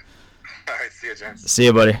doing it. All right, see you, gents. See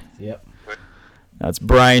you, buddy. Yep. That's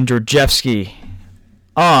Brian Georgievsky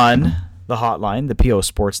on the hotline, the PO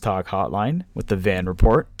Sports Talk hotline with the Van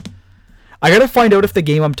Report. I got to find out if the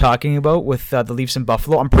game I'm talking about with the Leafs in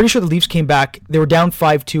Buffalo, I'm pretty sure the Leafs came back. They were down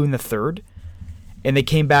 5-2 in the third, and they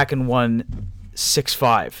came back and won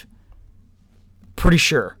 6-5. Pretty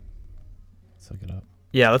sure. Let's look it up.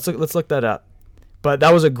 Yeah, let's look that up. But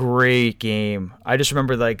that was a great game. I just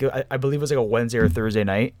remember, like, I believe it was like a Wednesday or Thursday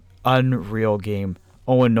night. Unreal game.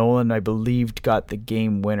 Owen Nolan, I believed, got the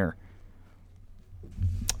game winner.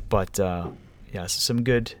 But yeah, some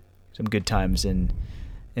good times in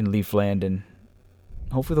Leafland, and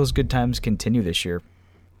hopefully those good times continue this year.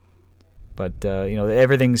 But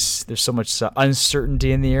there's so much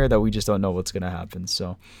uncertainty in the air that we just don't know what's going to happen.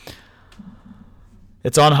 So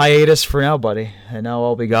it's on hiatus for now, buddy. And now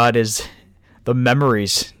all we got is the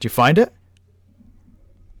memories. Did you find it?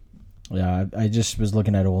 Yeah, I just was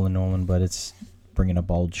looking at Owen Nolan, but it's bringing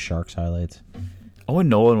up old Sharks highlights. Owen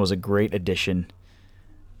Nolan was a great addition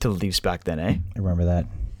to the Leafs back then, eh? I remember that.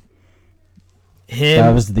 Him.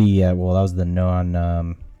 That was the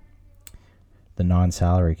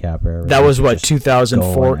non-salary cap era. That was what,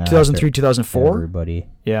 2004, 2003, 2004. Everybody.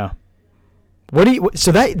 Yeah.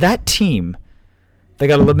 So that team, they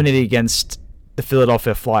got eliminated against the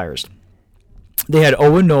Philadelphia Flyers. They had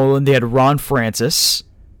Owen Nolan. They had Ron Francis.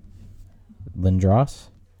 Lindros?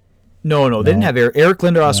 No, they didn't have Eric. Eric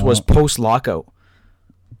Lindros was post-lockout.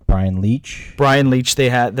 Brian Leetch. They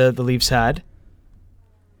had the Leafs had.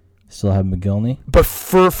 Still have McGillney. But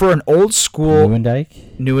for an old school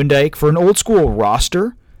Nieuwendyk, for an old school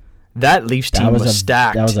roster, that Leafs team was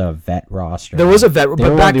stacked. That was a vet roster. There was a vet,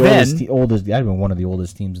 but back then, that'd been one of the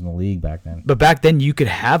oldest teams in the league back then. But back then, you could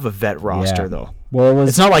have a vet roster though. Well,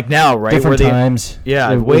 it's not like now, right? Different times.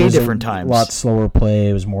 Yeah, way different times. A lot slower play.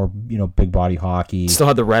 It was more, big body hockey. Still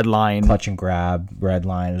had the red line, clutch and grab, red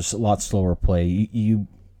line. It was a lot slower play.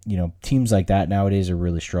 teams like that nowadays are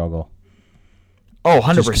really struggle. Oh,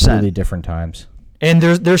 Just 100%. completely different times. And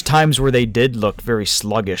there's times where they did look very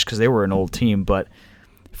sluggish because they were an old team, but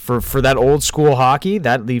for that old school hockey,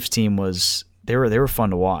 that Leafs team they were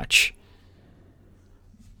fun to watch.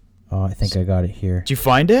 Oh, I think I got it here. Did you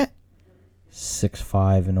find it?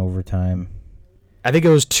 6-5 in overtime. I think it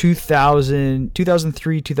was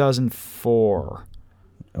 2003, 2004.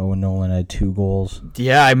 Owen Nolan had 2 goals.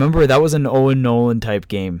 Yeah, I remember that was an Owen Nolan type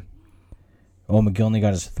game. McGillney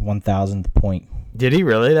got his 1,000th point. Did he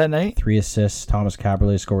really that night? 3 assists. Thomas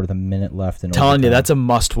Caberlet scored with a minute left in Telling overtime. you, that's a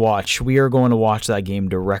must watch. We are going to watch that game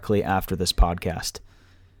directly after this podcast.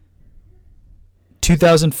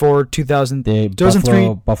 2004,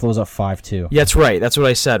 2003. Buffalo's up 5-2. Yeah, that's right. That's what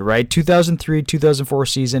I said, right? 2003, 2004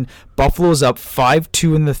 season. Buffalo's up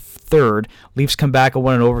 5-2 in the third. Leafs come back and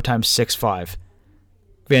win in overtime 6-5.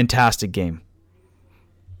 Fantastic game.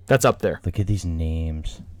 That's up there. Look at these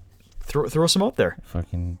names. Throw some out there.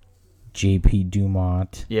 Fucking J.P.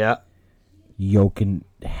 Dumont. Yeah. Jochen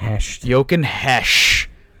Hecht. Jochen Hesch.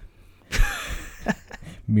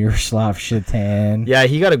 Miroslav Shatan. Yeah,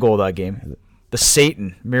 he got a goal that game. The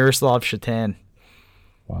Satan, Miroslav Shatan.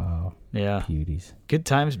 Wow. Yeah. Beauties. Good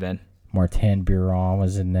times, man. Martin Biron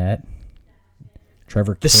was in net.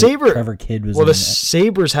 Trevor Kidd was in the net.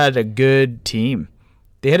 Sabres had a good team.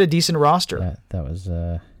 They had a decent roster. That was...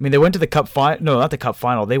 I mean, they went to the Cup final. No, not the Cup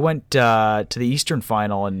final. They went to the Eastern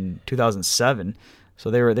final in 2007.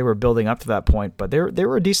 So they were building up to that point. But they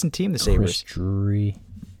were a decent team, the Sabres. Chris Drury.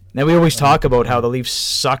 Now, we always talk about how the Leafs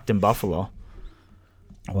sucked in Buffalo.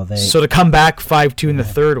 Well, So to come back 5-2 in the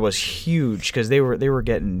third was huge because they were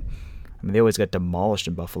getting... I mean, they always got demolished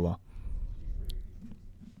in Buffalo.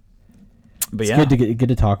 But it's good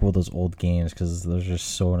to talk about those old games because those are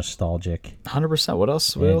so nostalgic. 100%. What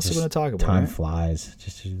else? What else are we going to talk about? Time right? flies.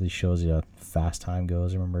 Just really shows you how fast time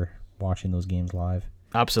goes. I remember watching those games live.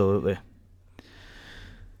 Absolutely.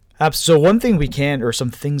 So one thing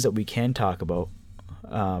some things that we can talk about,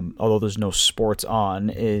 although there's no sports on,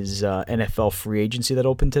 is NFL free agency that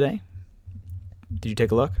opened today. Did you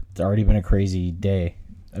take a look? It's already been a crazy day.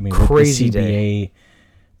 I mean, crazy with the CBA, day.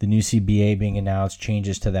 The new CBA being announced,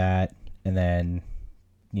 changes to that, and then,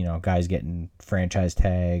 guys getting franchise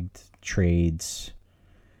tagged, trades,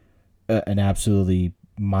 an absolutely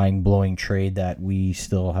mind-blowing trade that we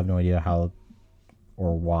still have no idea how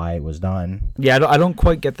or why it was done. Yeah, I don't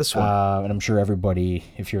quite get this one. And I'm sure everybody,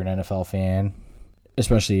 if you're an NFL fan,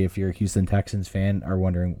 especially if you're a Houston Texans fan, are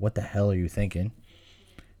wondering, what the hell are you thinking?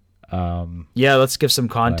 Yeah, let's give some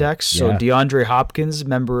context. So yeah. DeAndre Hopkins,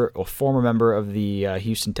 former member of the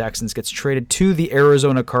Houston Texans, gets traded to the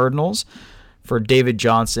Arizona Cardinals for David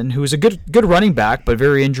Johnson, who is a good running back, but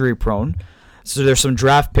very injury prone. So there's some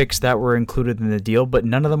draft picks that were included in the deal, but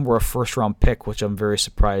none of them were a first-round pick, which I'm very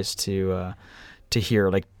surprised to hear.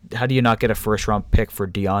 Like, how do you not get a first-round pick for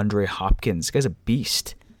DeAndre Hopkins? This guy's a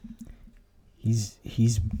beast.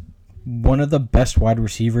 He's one of the best wide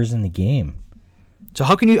receivers in the game. So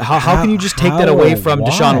how can you just take that away from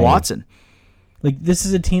Deshaun Watson? Like, this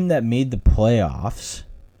is a team that made the playoffs.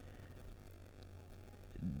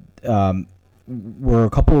 We're a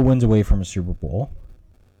couple of wins away from a Super Bowl.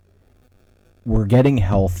 We're getting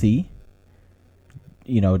healthy.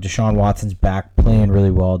 Deshaun Watson's back playing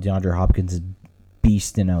really well. DeAndre Hopkins is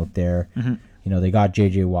beasting out there. Mm-hmm. They got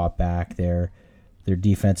J.J. Watt back there. Their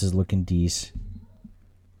defense is looking decent.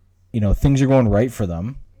 Things are going right for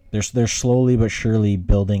them. They're slowly but surely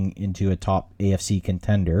building into a top AFC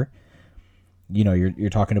contender. You're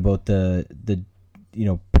talking about the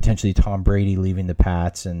potentially Tom Brady leaving the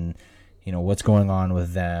Pats and what's going on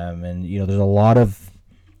with them, and there's a lot of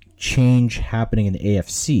change happening in the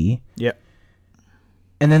AFC. Yeah.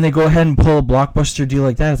 And then they go ahead and pull a blockbuster deal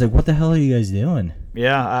like that. It's like, what the hell are you guys doing?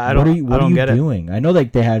 Yeah, I don't get it. What are you doing? I know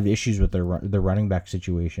they have issues with their running back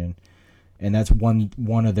situation. And that's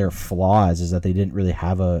one of their flaws, is that they didn't really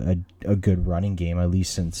have a good running game, at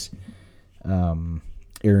least since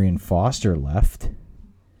Arian Foster left.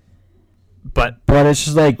 But it's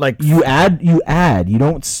just like you add. You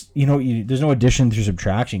don't. There's no addition through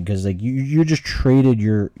subtraction, because you just traded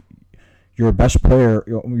your best player.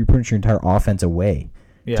 You're putting your entire offense away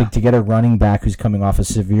to get a running back who's coming off a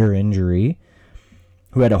severe injury,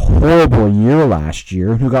 who had a horrible year last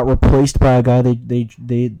year, who got replaced by a guy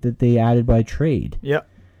they added by trade. Yeah. So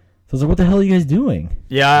I was like, what the hell are you guys doing?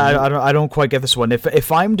 Yeah, I don't quite get this one.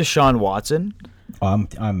 If I'm Deshaun Watson,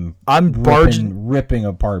 I'm ripping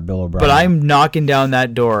apart Bill O'Brien. But I'm knocking down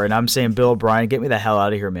that door and I'm saying, Bill O'Brien, get me the hell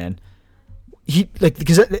out of here, man.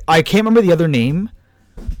 Because I can't remember the other name,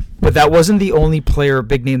 but that wasn't the only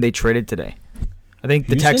big name they traded today. I think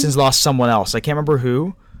the Houston? Texans lost someone else. I can't remember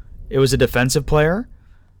who. It was a defensive player,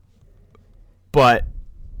 but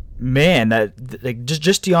man, that like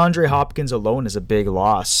just DeAndre Hopkins alone is a big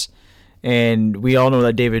loss, and we all know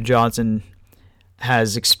that David Johnson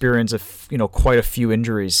has experience of quite a few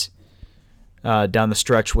injuries down the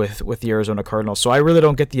stretch with the Arizona Cardinals. So I really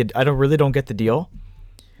don't get the deal.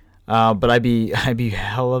 But I'd be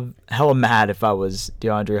hella mad if I was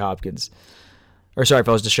DeAndre Hopkins, or sorry, if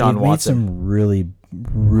I was Deshaun Watson. Made some really,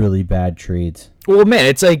 really bad trades. Well, man,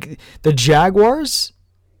 it's like the Jaguars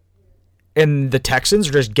and the Texans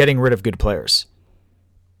are just getting rid of good players.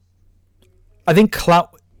 I think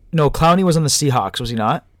Clowney was on the Seahawks, was he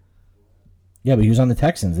not? Yeah, but he was on the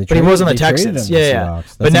Texans. But he was on the Texans. Yeah.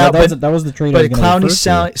 But now, that was the trade. But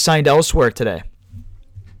Clowney signed elsewhere today.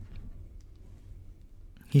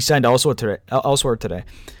 He signed elsewhere today.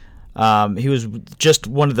 He was just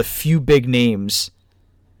one of the few big names,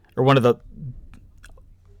 or one of the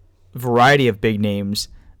variety of big names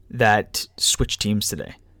that switched teams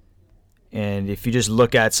today. And if you just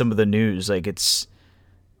look at some of the news, like it's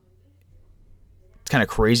kind of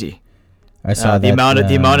crazy. I saw the amount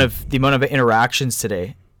of interactions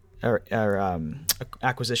today, or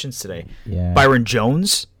acquisitions today. Yeah. Byron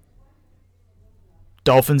Jones.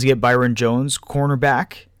 Dolphins get Byron Jones,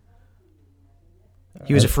 cornerback.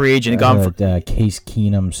 He was a free agent. Case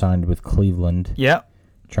Keenum signed with Cleveland. Yeah.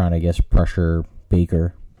 Trying to, I guess, pressure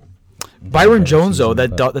Baker. Byron Jones, though,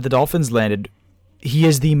 that the Dolphins landed, he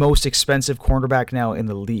is the most expensive cornerback now in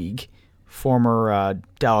the league. Former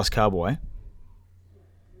Dallas Cowboy.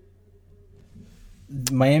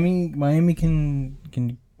 Miami can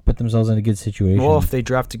put themselves in a good situation. Well, if they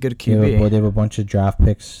draft a good QB. They have a bunch of draft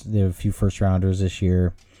picks. They have a few first-rounders this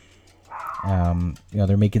year.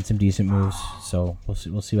 They're making some decent moves, so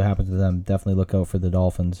we'll see what happens to them. Definitely look out for the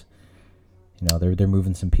Dolphins. They're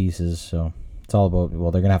moving some pieces, so it's all about.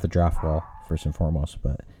 Well, they're gonna have to draft well first and foremost,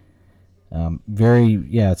 but some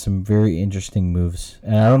very interesting moves.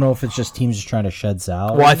 And I don't know if it's just teams just trying to shed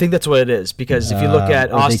salary. Well, I think that's what it is, because if you look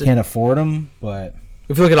at Austin, they can't afford them. But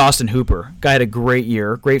if you look at Austin Hooper, guy had a great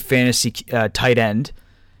year, great fantasy tight end,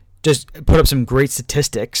 just put up some great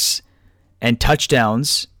statistics and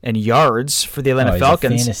touchdowns and yards for the Atlanta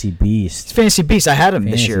Falcons. He's a fantasy beast. He's a fantasy beast. I had him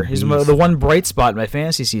this year. He's the one bright spot in my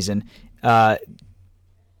fantasy season. The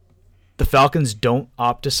Falcons don't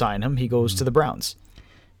opt to sign him. He goes to the Browns.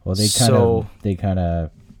 Well, they kind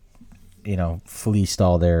of fleeced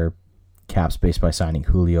all their cap space by signing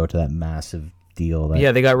Julio to that massive deal.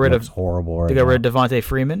 They got rid of horrible. They got rid of Devontae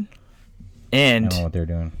Freeman, and I don't know what they're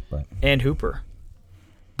doing, and Hooper,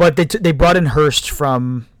 but they brought in Hurst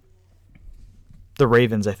from the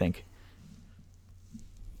Ravens, I think.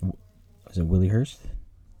 Is it Willie Hurst?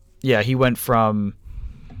 Yeah, he went from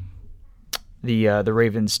the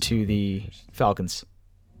Ravens to the Falcons.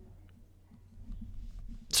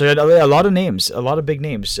 So a lot of names, a lot of big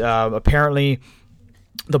names. Apparently,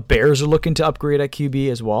 the Bears are looking to upgrade at QB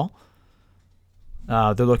as well.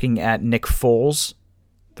 They're looking at Nick Foles.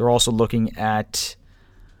 They're also looking at,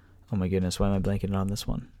 oh my goodness, why am I blanking on this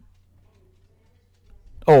one?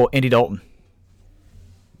 Oh, Andy Dalton.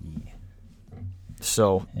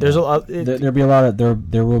 So there's a lot. There'll be a lot of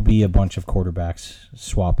there will be a bunch of quarterbacks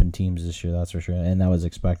swapping teams this year. That's for sure, and that was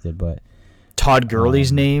expected. But Todd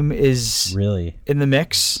Gurley's name is really in the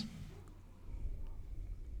mix.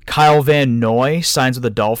 Kyle Van Noy signs with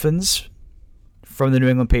the Dolphins from the New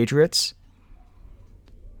England Patriots.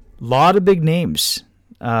 A lot of big names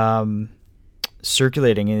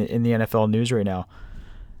circulating in the NFL news right now.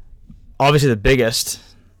 Obviously, the biggest,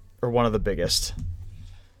 or one of the biggest,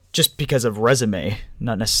 just because of resume,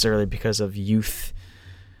 not necessarily because of youth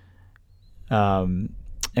and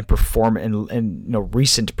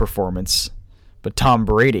recent performance. But Tom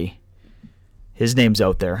Brady, his name's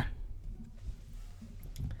out there.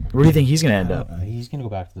 Where do you think he's going to end up? He's going to go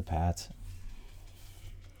back to the Pats.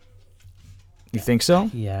 You think so?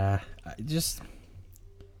 Yeah. I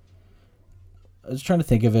was trying to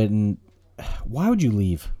think of it, and why would you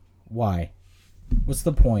leave? Why? What's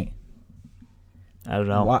the point? I don't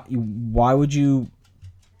know. Why would you?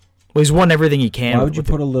 Well, he's won everything he can. Why would you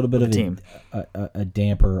put a little bit of team? A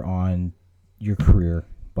damper on your career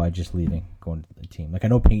by just leaving, going to the team? Like, I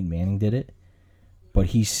know Peyton Manning did it, but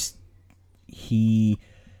the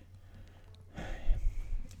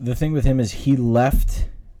thing with him is he left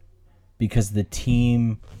because the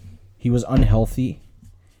team, he was unhealthy.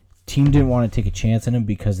 Team didn't want to take a chance on him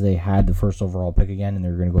because they had the first overall pick again, and they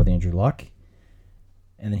were going to go with Andrew Luck.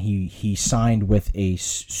 And then he signed with a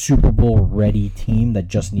Super Bowl ready team that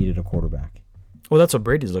just needed a quarterback. Well, that's what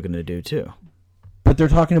Brady's looking to do too. But they're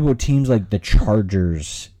talking about teams like the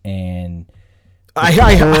Chargers and I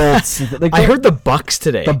heard the Bucks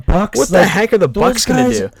today. The Bucks. What the heck are the Bucks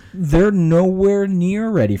going to do? They're nowhere near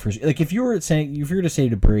ready for. Like if you were to say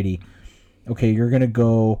to Brady, okay, you're going to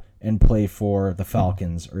go and play for the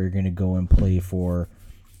Falcons, or you're going to go and play for,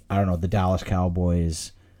 I don't know, the Dallas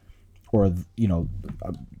Cowboys, or and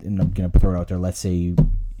I'm going to throw it out there. Let's say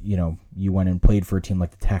you went and played for a team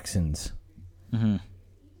like the Texans. Mm-hmm.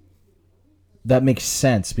 That makes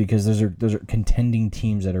sense because those are contending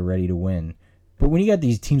teams that are ready to win. But when you got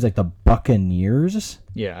these teams like the Buccaneers,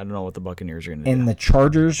 yeah, I don't know what the Buccaneers are going to do. And the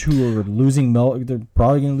Chargers, who are losing they're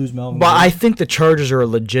probably going to lose Melvin. But I think the Chargers are a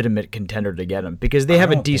legitimate contender to get him because they have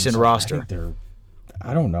a decent roster.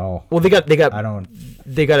 I don't know. Well, they got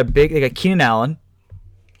Keenan Allen,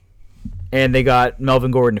 and they got Melvin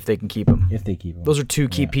Gordon if they can keep him. If they keep him, those are two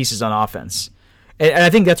key pieces on offense. And I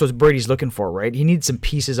think that's what Brady's looking for, right? He needs some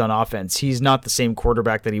pieces on offense. He's not the same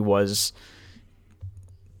quarterback that he was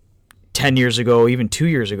 10 years ago, even 2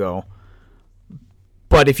 years ago.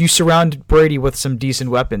 But if you surround Brady with some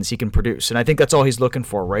decent weapons, he can produce. And I think that's all he's looking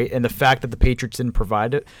for, right? And the fact that the Patriots didn't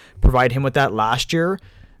provide him with that last year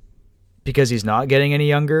because he's not getting any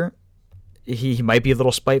younger, he might be a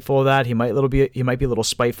little spiteful of that. He might be a little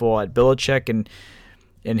spiteful at Belichick and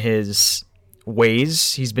in his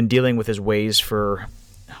ways. He's been dealing with his ways for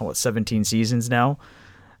 17 seasons now.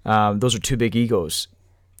 Those are two big egos.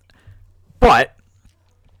 But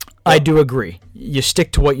I do agree. You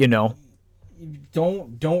stick to what you know.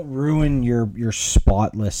 Don't ruin your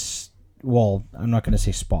spotless. Well, I'm not going to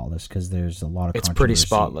say spotless because there's a lot of. It's controversy. pretty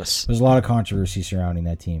spotless. There's a lot of controversy surrounding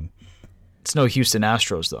that team. It's no Houston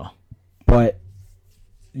Astros though. But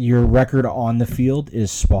your record on the field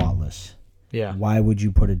is spotless. Yeah. Why would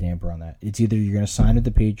you put a damper on that? It's either you're going to sign with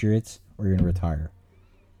the Patriots or you're going to retire.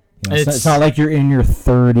 It's not like you're in your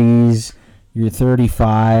 30s. You're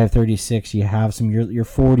 35, 36. You have some. You're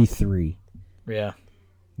 43. Yeah.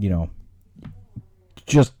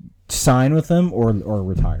 Just sign with them or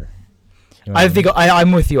retire. I think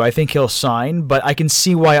I'm with you. I think he'll sign, but I can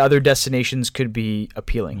see why other destinations could be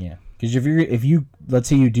appealing. Yeah, because if you let's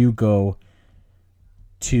say you do go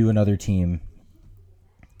to another team.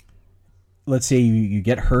 Let's say you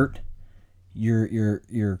get hurt,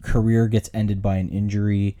 your career gets ended by an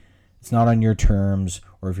injury. It's not on your terms,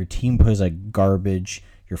 or if your team plays like garbage,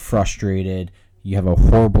 you're frustrated, you have a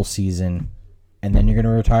horrible season, and then you're going to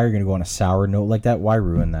retire, you're going to go on a sour note like that. Why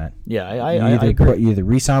ruin that? Yeah, I agree. You either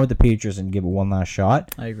re-sign with the Patriots and give it one last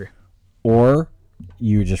shot. I agree. Or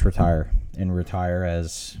you just retire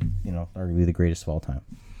as, arguably the greatest of all time.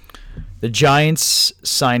 The Giants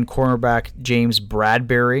signed cornerback James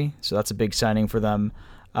Bradbury, so that's a big signing for them.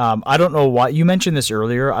 I don't know why. You mentioned this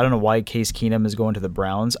earlier. I don't know why Case Keenum is going to the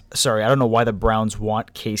Browns. Sorry, I don't know why the Browns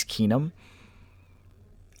want Case Keenum.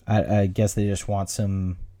 I guess they just want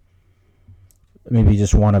maybe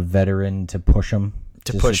just want a veteran to push them.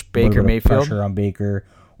 To push Baker Mayfield? Pressure on Baker.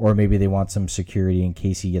 Or maybe they want some security in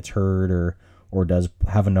case he gets hurt or does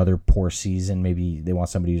have another poor season. Maybe they want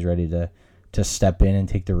somebody who's ready to step in and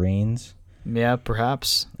take the reins. Yeah,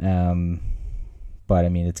 perhaps. But,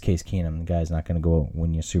 it's Case Keenum. The guy's not going to go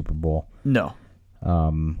win you a Super Bowl. No.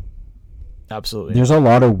 Absolutely. There's a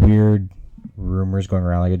lot of weird rumors going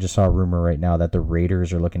around. Like I just saw a rumor right now that the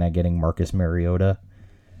Raiders are looking at getting Marcus Mariota.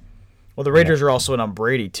 Well, the Raiders are also in on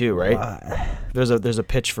Brady too, right? There's a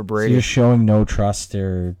pitch for Brady. So you're showing no trust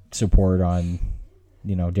or support on,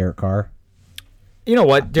 Derek Carr. You know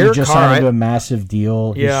what, Derek Carr just signed into a massive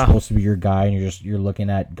deal. He's supposed to be your guy, and you're looking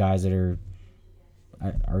at guys that are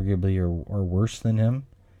arguably are worse than him.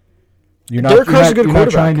 Derek Carr's a good quarterback. You're not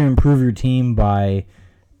trying to improve your team by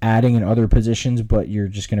adding in other positions, but you're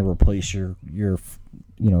just going to replace your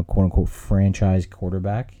quote unquote franchise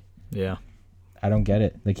quarterback. Yeah. I don't get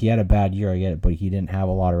it. Like, he had a bad year, I get it, but he didn't have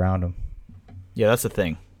a lot around him. Yeah, that's the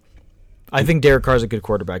thing. I think Derek Carr's a good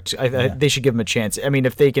quarterback. They should give him a chance.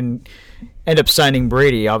 If they can end up signing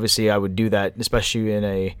Brady, obviously I would do that, especially in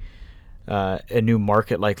a new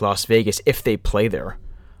market like Las Vegas, if they play there.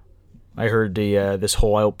 I heard this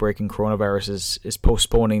whole outbreak in coronavirus is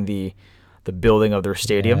postponing the building of their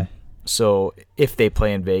stadium. Yeah. So if they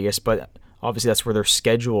play in Vegas, but obviously that's where they're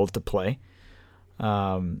scheduled to play.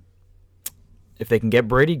 If they can get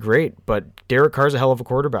Brady, great. But Derek Carr's a hell of a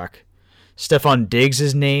quarterback. Stephon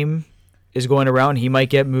Diggs' name is going around. He might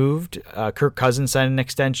get moved. Kirk Cousins signed an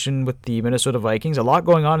extension with the Minnesota Vikings. A lot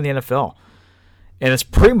going on in the NFL. And it's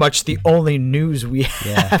pretty much the only news we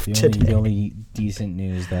have today. The only decent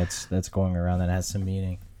news that's going around that has some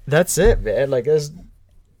meaning. That's it, man.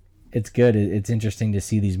 It's good. It's interesting to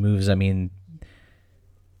see these moves. The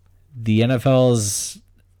NFL's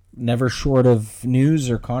never short of news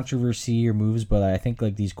or controversy or moves, but I think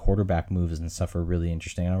like these quarterback moves and stuff are really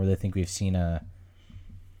interesting. I don't really think we've seen a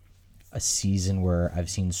season where I've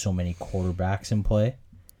seen so many quarterbacks in play.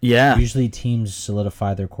 Yeah. Usually teams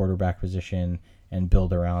solidify their quarterback position and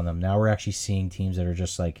build around them. Now we're actually seeing teams that are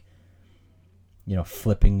just like,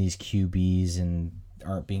 flipping these QBs and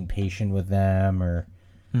aren't being patient with them, or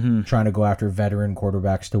trying to go after veteran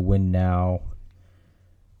quarterbacks to win now.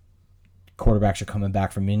 Quarterbacks are coming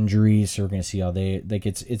back from injuries, so we're going to see how they like.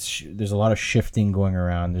 There's a lot of shifting going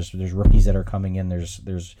around. There's rookies that are coming in.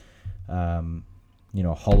 There's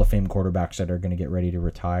Hall of Fame quarterbacks that are going to get ready to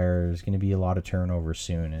retire. There's going to be a lot of turnover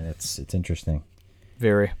soon, and it's interesting.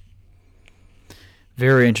 Very,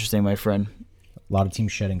 very interesting, my friend. A lot of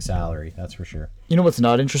teams shedding salary, that's for sure. You know what's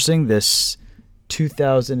not interesting? This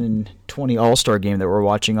 2020 All-Star game that we're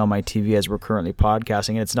watching on my TV as we're currently podcasting,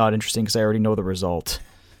 and it's not interesting because I already know the result.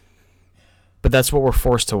 But that's what we're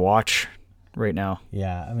forced to watch right now.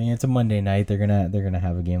 Yeah, I mean, it's a Monday night. They're gonna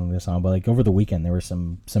have a game like this on, but like over the weekend there were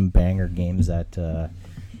some banger games that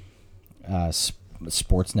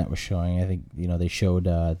Sportsnet was showing. I think they showed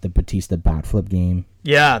the Batista bat flip game.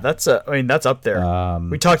 Yeah, that's up there.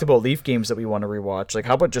 We talked about Leaf games that we want to rewatch. Like,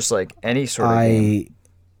 how about just like any sort of game?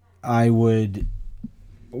 I would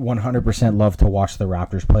 100% love to watch the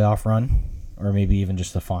Raptors playoff run, or maybe even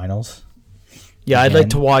just the finals. Yeah, again. I'd like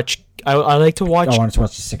to watch. I like to watch. I want to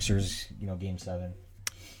watch the Sixers. Game 7.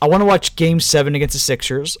 I want to watch Game 7 against the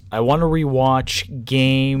Sixers. I want to rewatch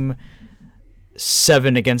Game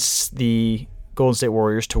 7 against the Golden State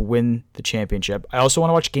Warriors to win the championship. I also want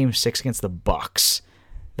to watch Game 6 against the Bucks.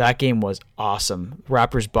 That game was awesome.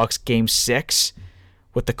 Raptors-Bucks Game 6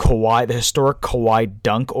 with the historic Kawhi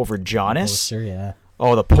dunk over Giannis. Poster, yeah.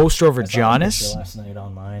 Oh, the poster over I saw the Giannis. picture last night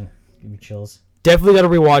online. Give me chills. Definitely got to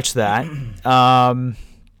rewatch that.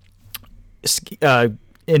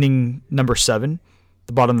 Inning number 7,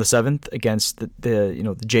 the bottom of the 7th against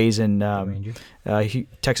the Jays and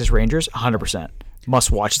Texas Rangers. 100%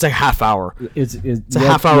 must watch. It's like a half hour. It's a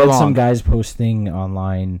half hour long. Some guys posting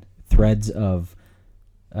online threads of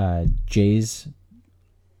Jays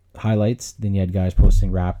highlights. Then you had guys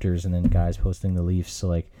posting Raptors, and then guys posting the Leafs. So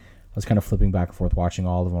like, I was kind of flipping back and forth watching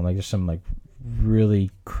all of them. Like, there's some like really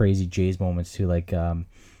crazy Jays moments too. Like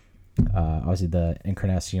obviously the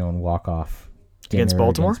Encarnacion walk-off against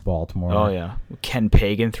Baltimore. Oh yeah, Ken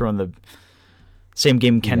Pagan throwing the same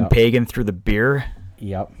game. Ken Pagan threw the beer.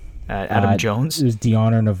 Yep. At Adam Jones. It was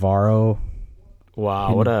Deontay Navarro.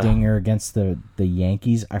 Wow, what a dinger against the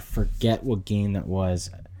Yankees. I forget what game that was.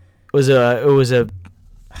 It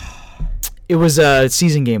was a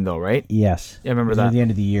season game though, right? Yes. I remember that. At the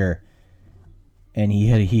end of the year. And he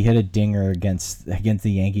hit a dinger against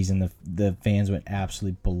the Yankees, and the fans went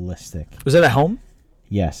absolutely ballistic. Was that at home?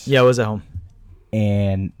 Yes. Yeah, it was at home.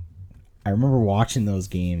 And I remember watching those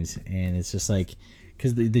games, and it's just like,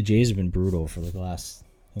 because the Jays have been brutal for like the last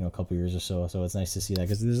couple years or so. So it's nice to see that,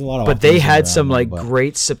 because there's a lot of. But they had some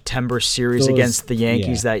great September series against the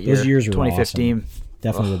Yankees that year. Those years were 2015. Awesome.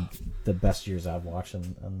 Definitely the best years I've watched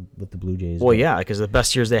with the Blue Jays. Well, yeah, because the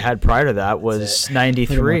best years they had prior to that was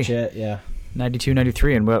 93. Pretty much it, yeah. 92,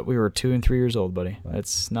 93, and we were 2 and 3 years old, buddy. Right.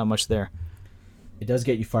 That's not much there. It does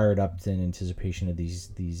get you fired up in anticipation of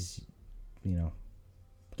these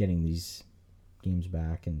getting these games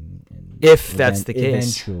back, and if that's the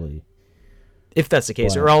case. Eventually. If that's the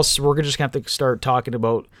case, or else we're just going to have to start talking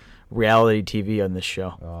about reality TV on this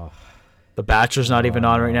show. Oh. The Bachelor's not even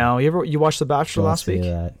on right now. You watched The Bachelor last week?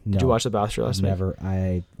 No. Did you watch The Bachelor last week? Never.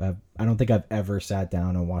 I don't think I've ever sat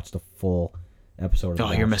down and watched a full episode of The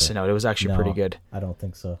Bachelor. You're missing out. It was actually pretty good. I don't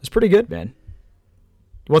think so. It's pretty good, man.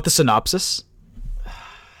 You want the synopsis?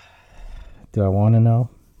 Do I want to know?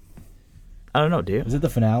 I don't know, do you? Was it the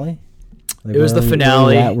finale? It was the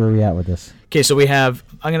finale. Where are we at with this? Okay, so we have.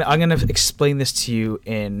 I'm gonna explain this to you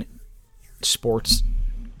in sports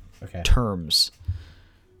terms.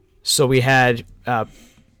 So we had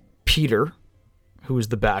Peter, who was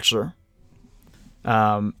the Bachelor.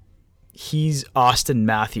 He's Austin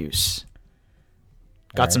Matthews.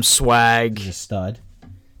 Got some swag. He's a stud.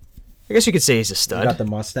 I guess you could say he's a stud. He got the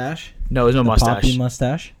mustache. No, there's no mustache. Poppy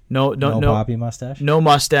mustache. No poppy mustache. No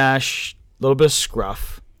mustache. A little bit of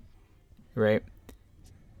scruff. Right.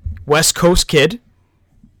 West Coast kid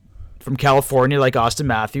from California, like Austin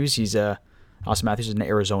Matthews. Austin Matthews is an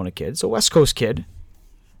Arizona kid, so West Coast kid.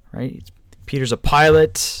 Right. Peter's a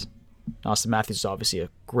pilot. Austin Matthews is obviously a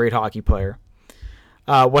great hockey player.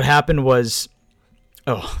 What happened was,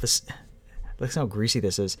 this. Look how greasy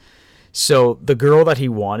this is. So the girl that he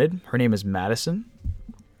wanted, her name is Madison.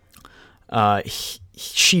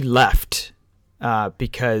 She left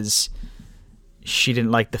because she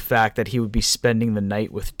didn't like the fact that he would be spending the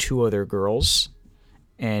night with 2 other girls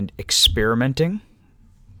and experimenting.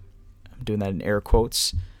 I'm doing that in air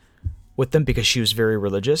quotes with them because she was very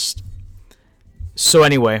religious. So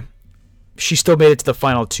anyway, she still made it to the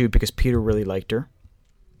final 2 because Peter really liked her.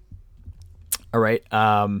 All right.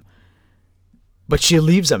 But she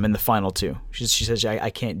leaves him in the final 2. She says, I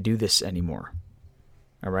can't do this anymore.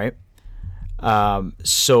 All right.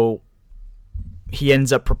 So he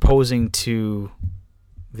ends up proposing to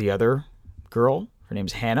the other girl. Her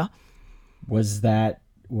name's Hannah. Was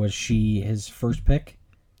she his first pick?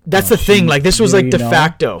 That's the thing. Like, this was like de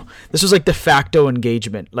facto. This was like de facto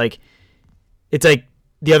engagement. Like, it's like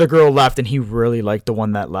the other girl left and he really liked the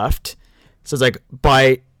one that left. So it's like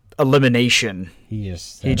by elimination, he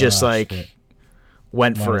just like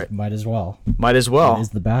went for it. Might as well. It is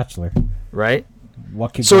The Bachelor. Right?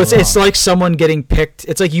 What could so go it's wrong? It's like someone getting picked.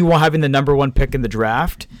 It's like you having the number 1 pick in the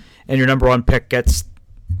draft, and your number 1 pick gets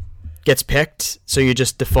picked, so you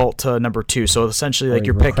just default to number 2. So essentially, like,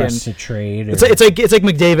 you're picking a trade. It's like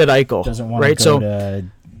McDavid Eichel, doesn't want right? to go to.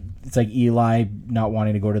 It's like Eli not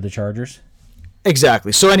wanting to go to the Chargers.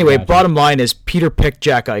 Exactly. So anyway, Gotcha. Bottom line is Peter picked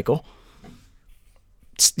Jack Eichel.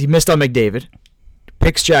 He missed on McDavid.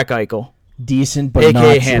 Picks Jack Eichel. Decent, but AKA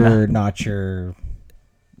not Hannah. not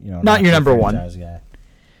your number 1. Guy.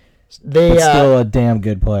 They But still a damn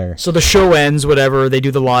good player. So the show ends, whatever. They do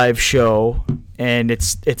the live show, and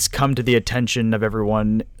it's come to the attention of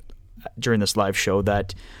everyone during this live show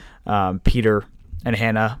that Peter and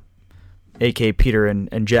Hannah, a.k.a. Peter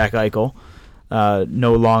and Jack Eichel,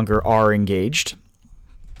 no longer are engaged.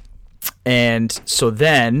 And so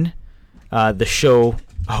then the show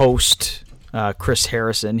host, Chris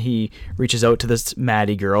Harrison, he reaches out to this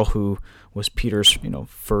Maddie girl who was Peter's,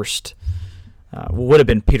 first... would have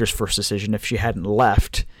been Peter's first decision if she hadn't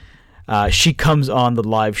left. She comes on the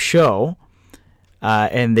live show,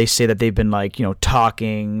 and they say that they've been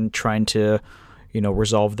talking, trying to,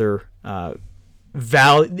 resolve their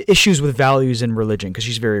issues with values and religion, because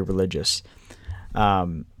she's very religious.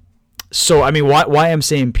 So I mean, why I'm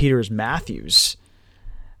saying Peter's Matthews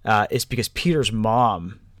is because Peter's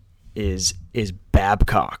mom is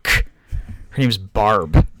Babcock. Her name's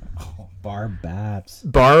Barb. Barb Babs.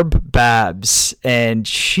 Barb Babs, and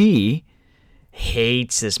she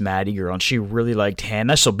hates this Maddie girl, and she really liked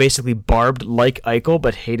Hannah. So basically, Barb liked Eichel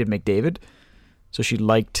but hated McDavid. So she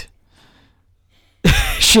liked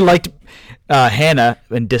Hannah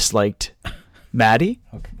and disliked Maddie.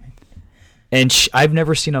 Okay. And I've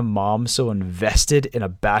never seen a mom so invested in a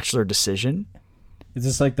Bachelor decision. Is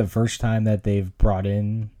this like the first time that they've brought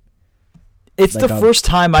in? It's like the first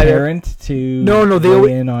time parent to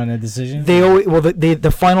weigh in on a decision.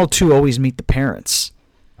 The final 2 always meet the parents,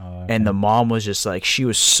 okay. And the mom was just like, she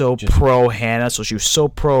was so pro Hannah, so she was so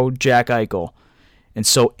pro Jack Eichel, and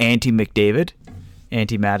so anti McDavid,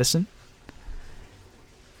 anti Madison,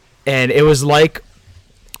 and it was like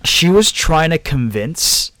she was trying to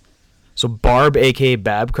convince. So Barb, aka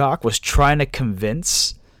Babcock, was trying to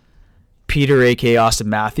convince Peter, aka Austin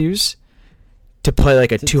Matthews, to play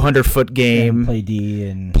like a 200-foot game, play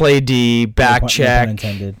D, back check, no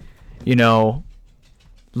pun intended.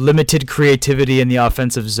 Limited creativity in the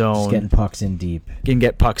offensive zone, Just getting pucks in deep. Can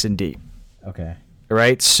get pucks in deep. Okay.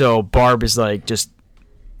 Right. So Barb is like just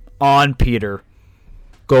on Peter.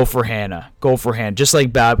 Go for Hannah. Just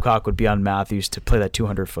like Babcock would be on Matthews to play that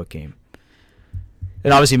 200-foot game.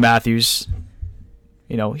 And obviously Matthews,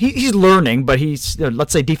 he's learning, but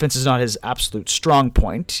let's say defense is not his absolute strong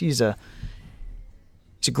point. He's a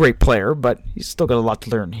great player, but he's still got a lot to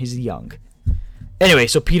learn. He's young. Anyway,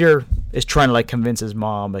 so Peter is trying to convince his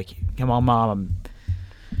mom, come on, Mom,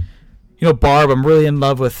 Barb, I'm really in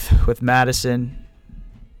love with Madison.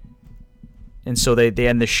 And so they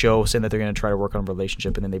end the show saying that they're going to try to work on a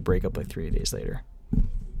relationship, and then they break up 3 days later.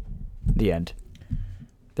 The end.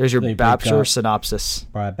 There's your Bachelor synopsis.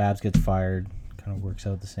 Babs gets fired. Kind of works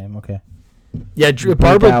out the same. Okay. Yeah,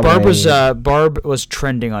 Barb was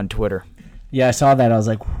trending on Twitter. Yeah, I saw that. I was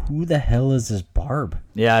like, who the hell is this Barb?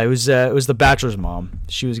 Yeah, it was the Bachelor's mom.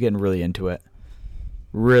 She was getting really into it.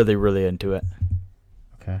 Really, really into it.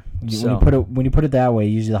 Okay. When you put it that way,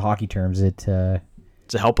 usually the hockey terms, it does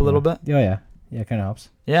it help a little bit? Oh yeah. Yeah, it kind of helps.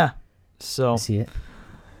 Yeah. So I see it.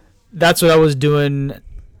 That's what I was doing.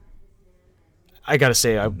 I gotta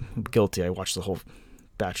say, I'm guilty. I watched the whole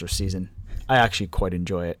Bachelor season. I actually quite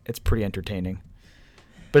enjoy it. It's pretty entertaining.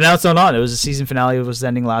 But now it's not on. It was the season finale. It was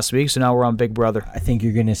ending last week, so now we're on Big Brother. I think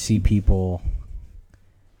you're going to see people...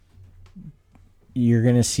 You're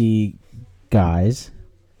going to see guys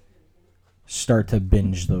start to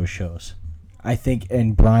binge those shows. I think,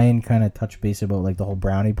 and Brian kind of touched base about the whole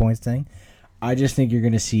brownie points thing. I just think you're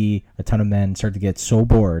going to see a ton of men start to get so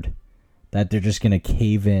bored that they're just going to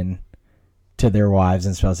cave in to their wives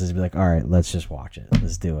and spouses and be like, all right, let's just watch it.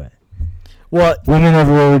 Let's do it. Well, women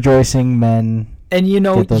everywhere rejoicing, men and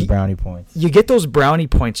get those brownie points. You get those brownie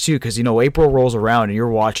points too, because April rolls around and you're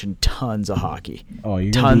watching tons of hockey.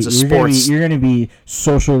 Oh, tons of sports. You're going to be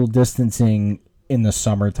social distancing in the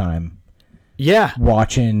summertime. Yeah,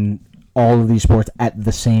 watching all of these sports at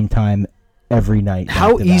the same time every night.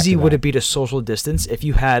 How easy would it be to social distance if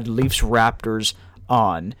you had Leafs Raptors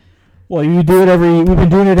on? Well, you do it we've been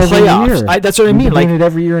doing it every playoffs. year. That's what I mean. We've been doing it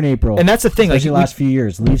every year in April. And that's the thing. Especially last few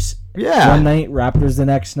years. Leafs one night, Raptors the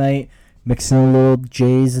next night, mixing a little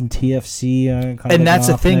Jays and TFC. And that's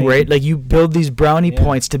the thing, right? Like, you build these brownie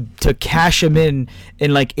points to cash them in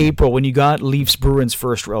like April when you got Leafs Bruins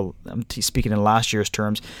first round. I'm speaking in last year's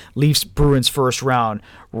terms. Leafs Bruins first round,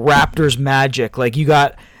 Raptors Magic. Like, you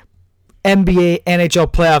got NBA,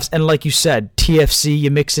 NHL playoffs, and like you said, TFC.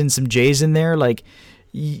 You mix in some Jays in there. Like,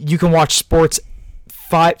 you can watch sports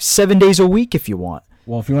 5-7 days a week if you want.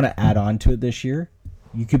 Well, if you want to add on to it this year,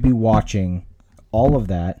 you could be watching all of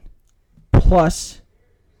that plus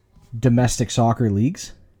domestic soccer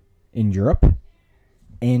leagues in Europe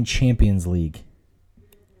and Champions League.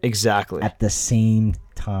 Exactly. At the same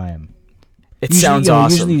time. It sounds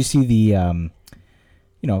awesome. Usually you see the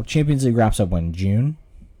Champions League wraps up when June,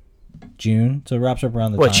 so it wraps up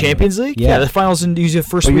around the time. Champions League? Yeah, the finals in usually the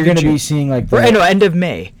first week. You're going to be seeing like end of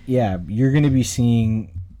May. Yeah, you're going to be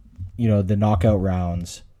seeing, the knockout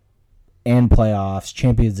rounds and playoffs,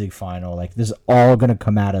 Champions League final. Like, this is all going to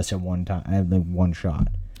come at us at one time, like one shot.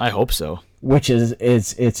 I hope so. Which is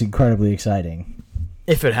it's incredibly exciting.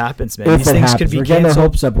 If it happens, man. These things could be We're canceled. Getting our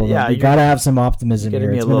hopes up. Yeah, you got to have some optimism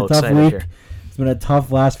here. It's been a tough week. Here. It's been a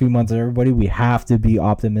tough last few months. Everybody, we have to be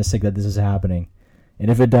optimistic that this is happening. And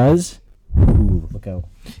if it does, look out.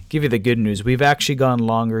 Give you the good news. We've actually gone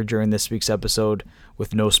longer during this week's episode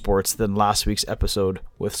with no sports than last week's episode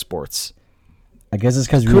with sports. I guess it's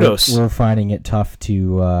because we're finding it tough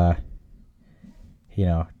to,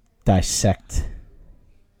 dissect.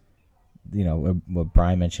 What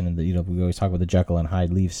Brian mentioned. We always talk about the Jekyll and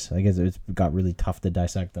Hyde Leafs. I guess it's got really tough to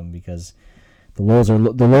dissect them because the lows are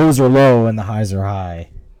low and the highs are high.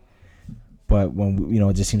 But when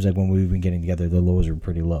it just seems like when we've been getting together, the lows are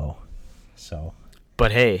pretty low. So.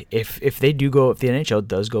 But hey, if the NHL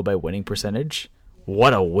does go by winning percentage,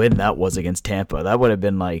 what a win that was against Tampa. That would have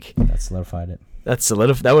been like. That solidified it. That's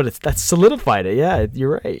solidified it. Yeah,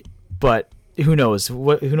 you're right. But who knows?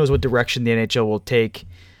 Who knows what direction the NHL will take?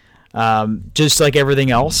 Just like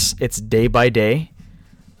everything else, it's day by day.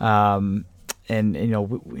 And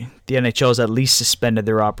the NHL has at least suspended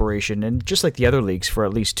their operation, and just like the other leagues, for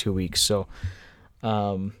at least 2 weeks. So,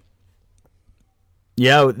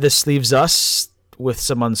 this leaves us with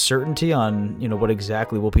some uncertainty on what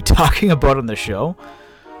exactly we'll be talking about on the show.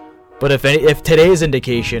 But if today's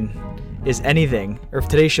indication is anything, or if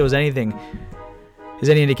today's show is anything, is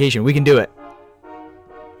any indication, we can do it.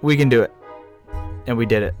 We can do it, and we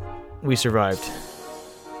did it. We survived.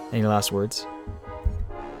 Any last words?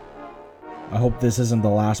 I hope this isn't the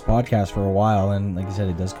last podcast for a while, and like I said,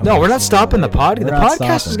 it does come. No, we're not stopping the podcast. The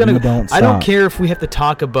podcast is going to. I don't care if we have to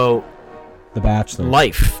talk about The Bachelor,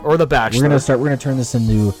 life, or The Bachelor. We're going to turn this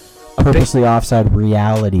into purposely offside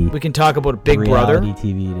reality. We can talk about Big Brother,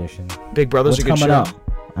 TV edition. Big Brother's a good show. Up?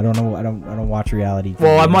 I don't know. I don't watch reality TV.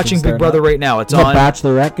 Well, I'm watching Big Brother right now. It's on.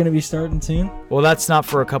 Bachelorette going to be starting soon? Well, that's not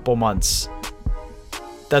for a couple months.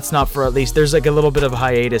 That's not for at least. There's like a little bit of a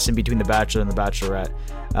hiatus in between The Bachelor and The Bachelorette.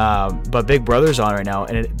 But Big Brother's on right now,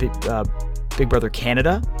 and Big Brother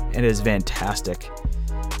Canada, and it is fantastic.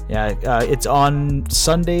 Yeah, it's on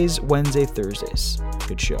Sundays, Wednesday, Thursdays.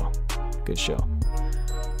 Good show.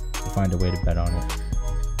 We'll find a way to bet on it.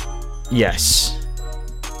 Yes,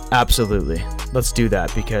 absolutely. Let's do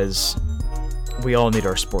that because we all need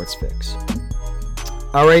our sports fix.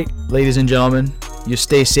 All right, ladies and gentlemen, you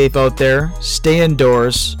stay safe out there. Stay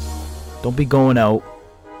indoors. Don't be going out.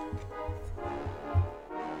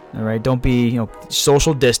 All right, don't be,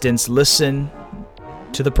 social distance. Listen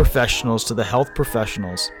to the professionals, to the health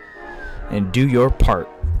professionals, and do your part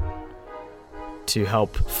to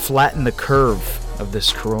help flatten the curve of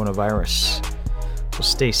this coronavirus. So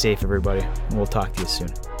stay safe, everybody, and we'll talk to you soon.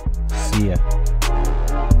 See ya.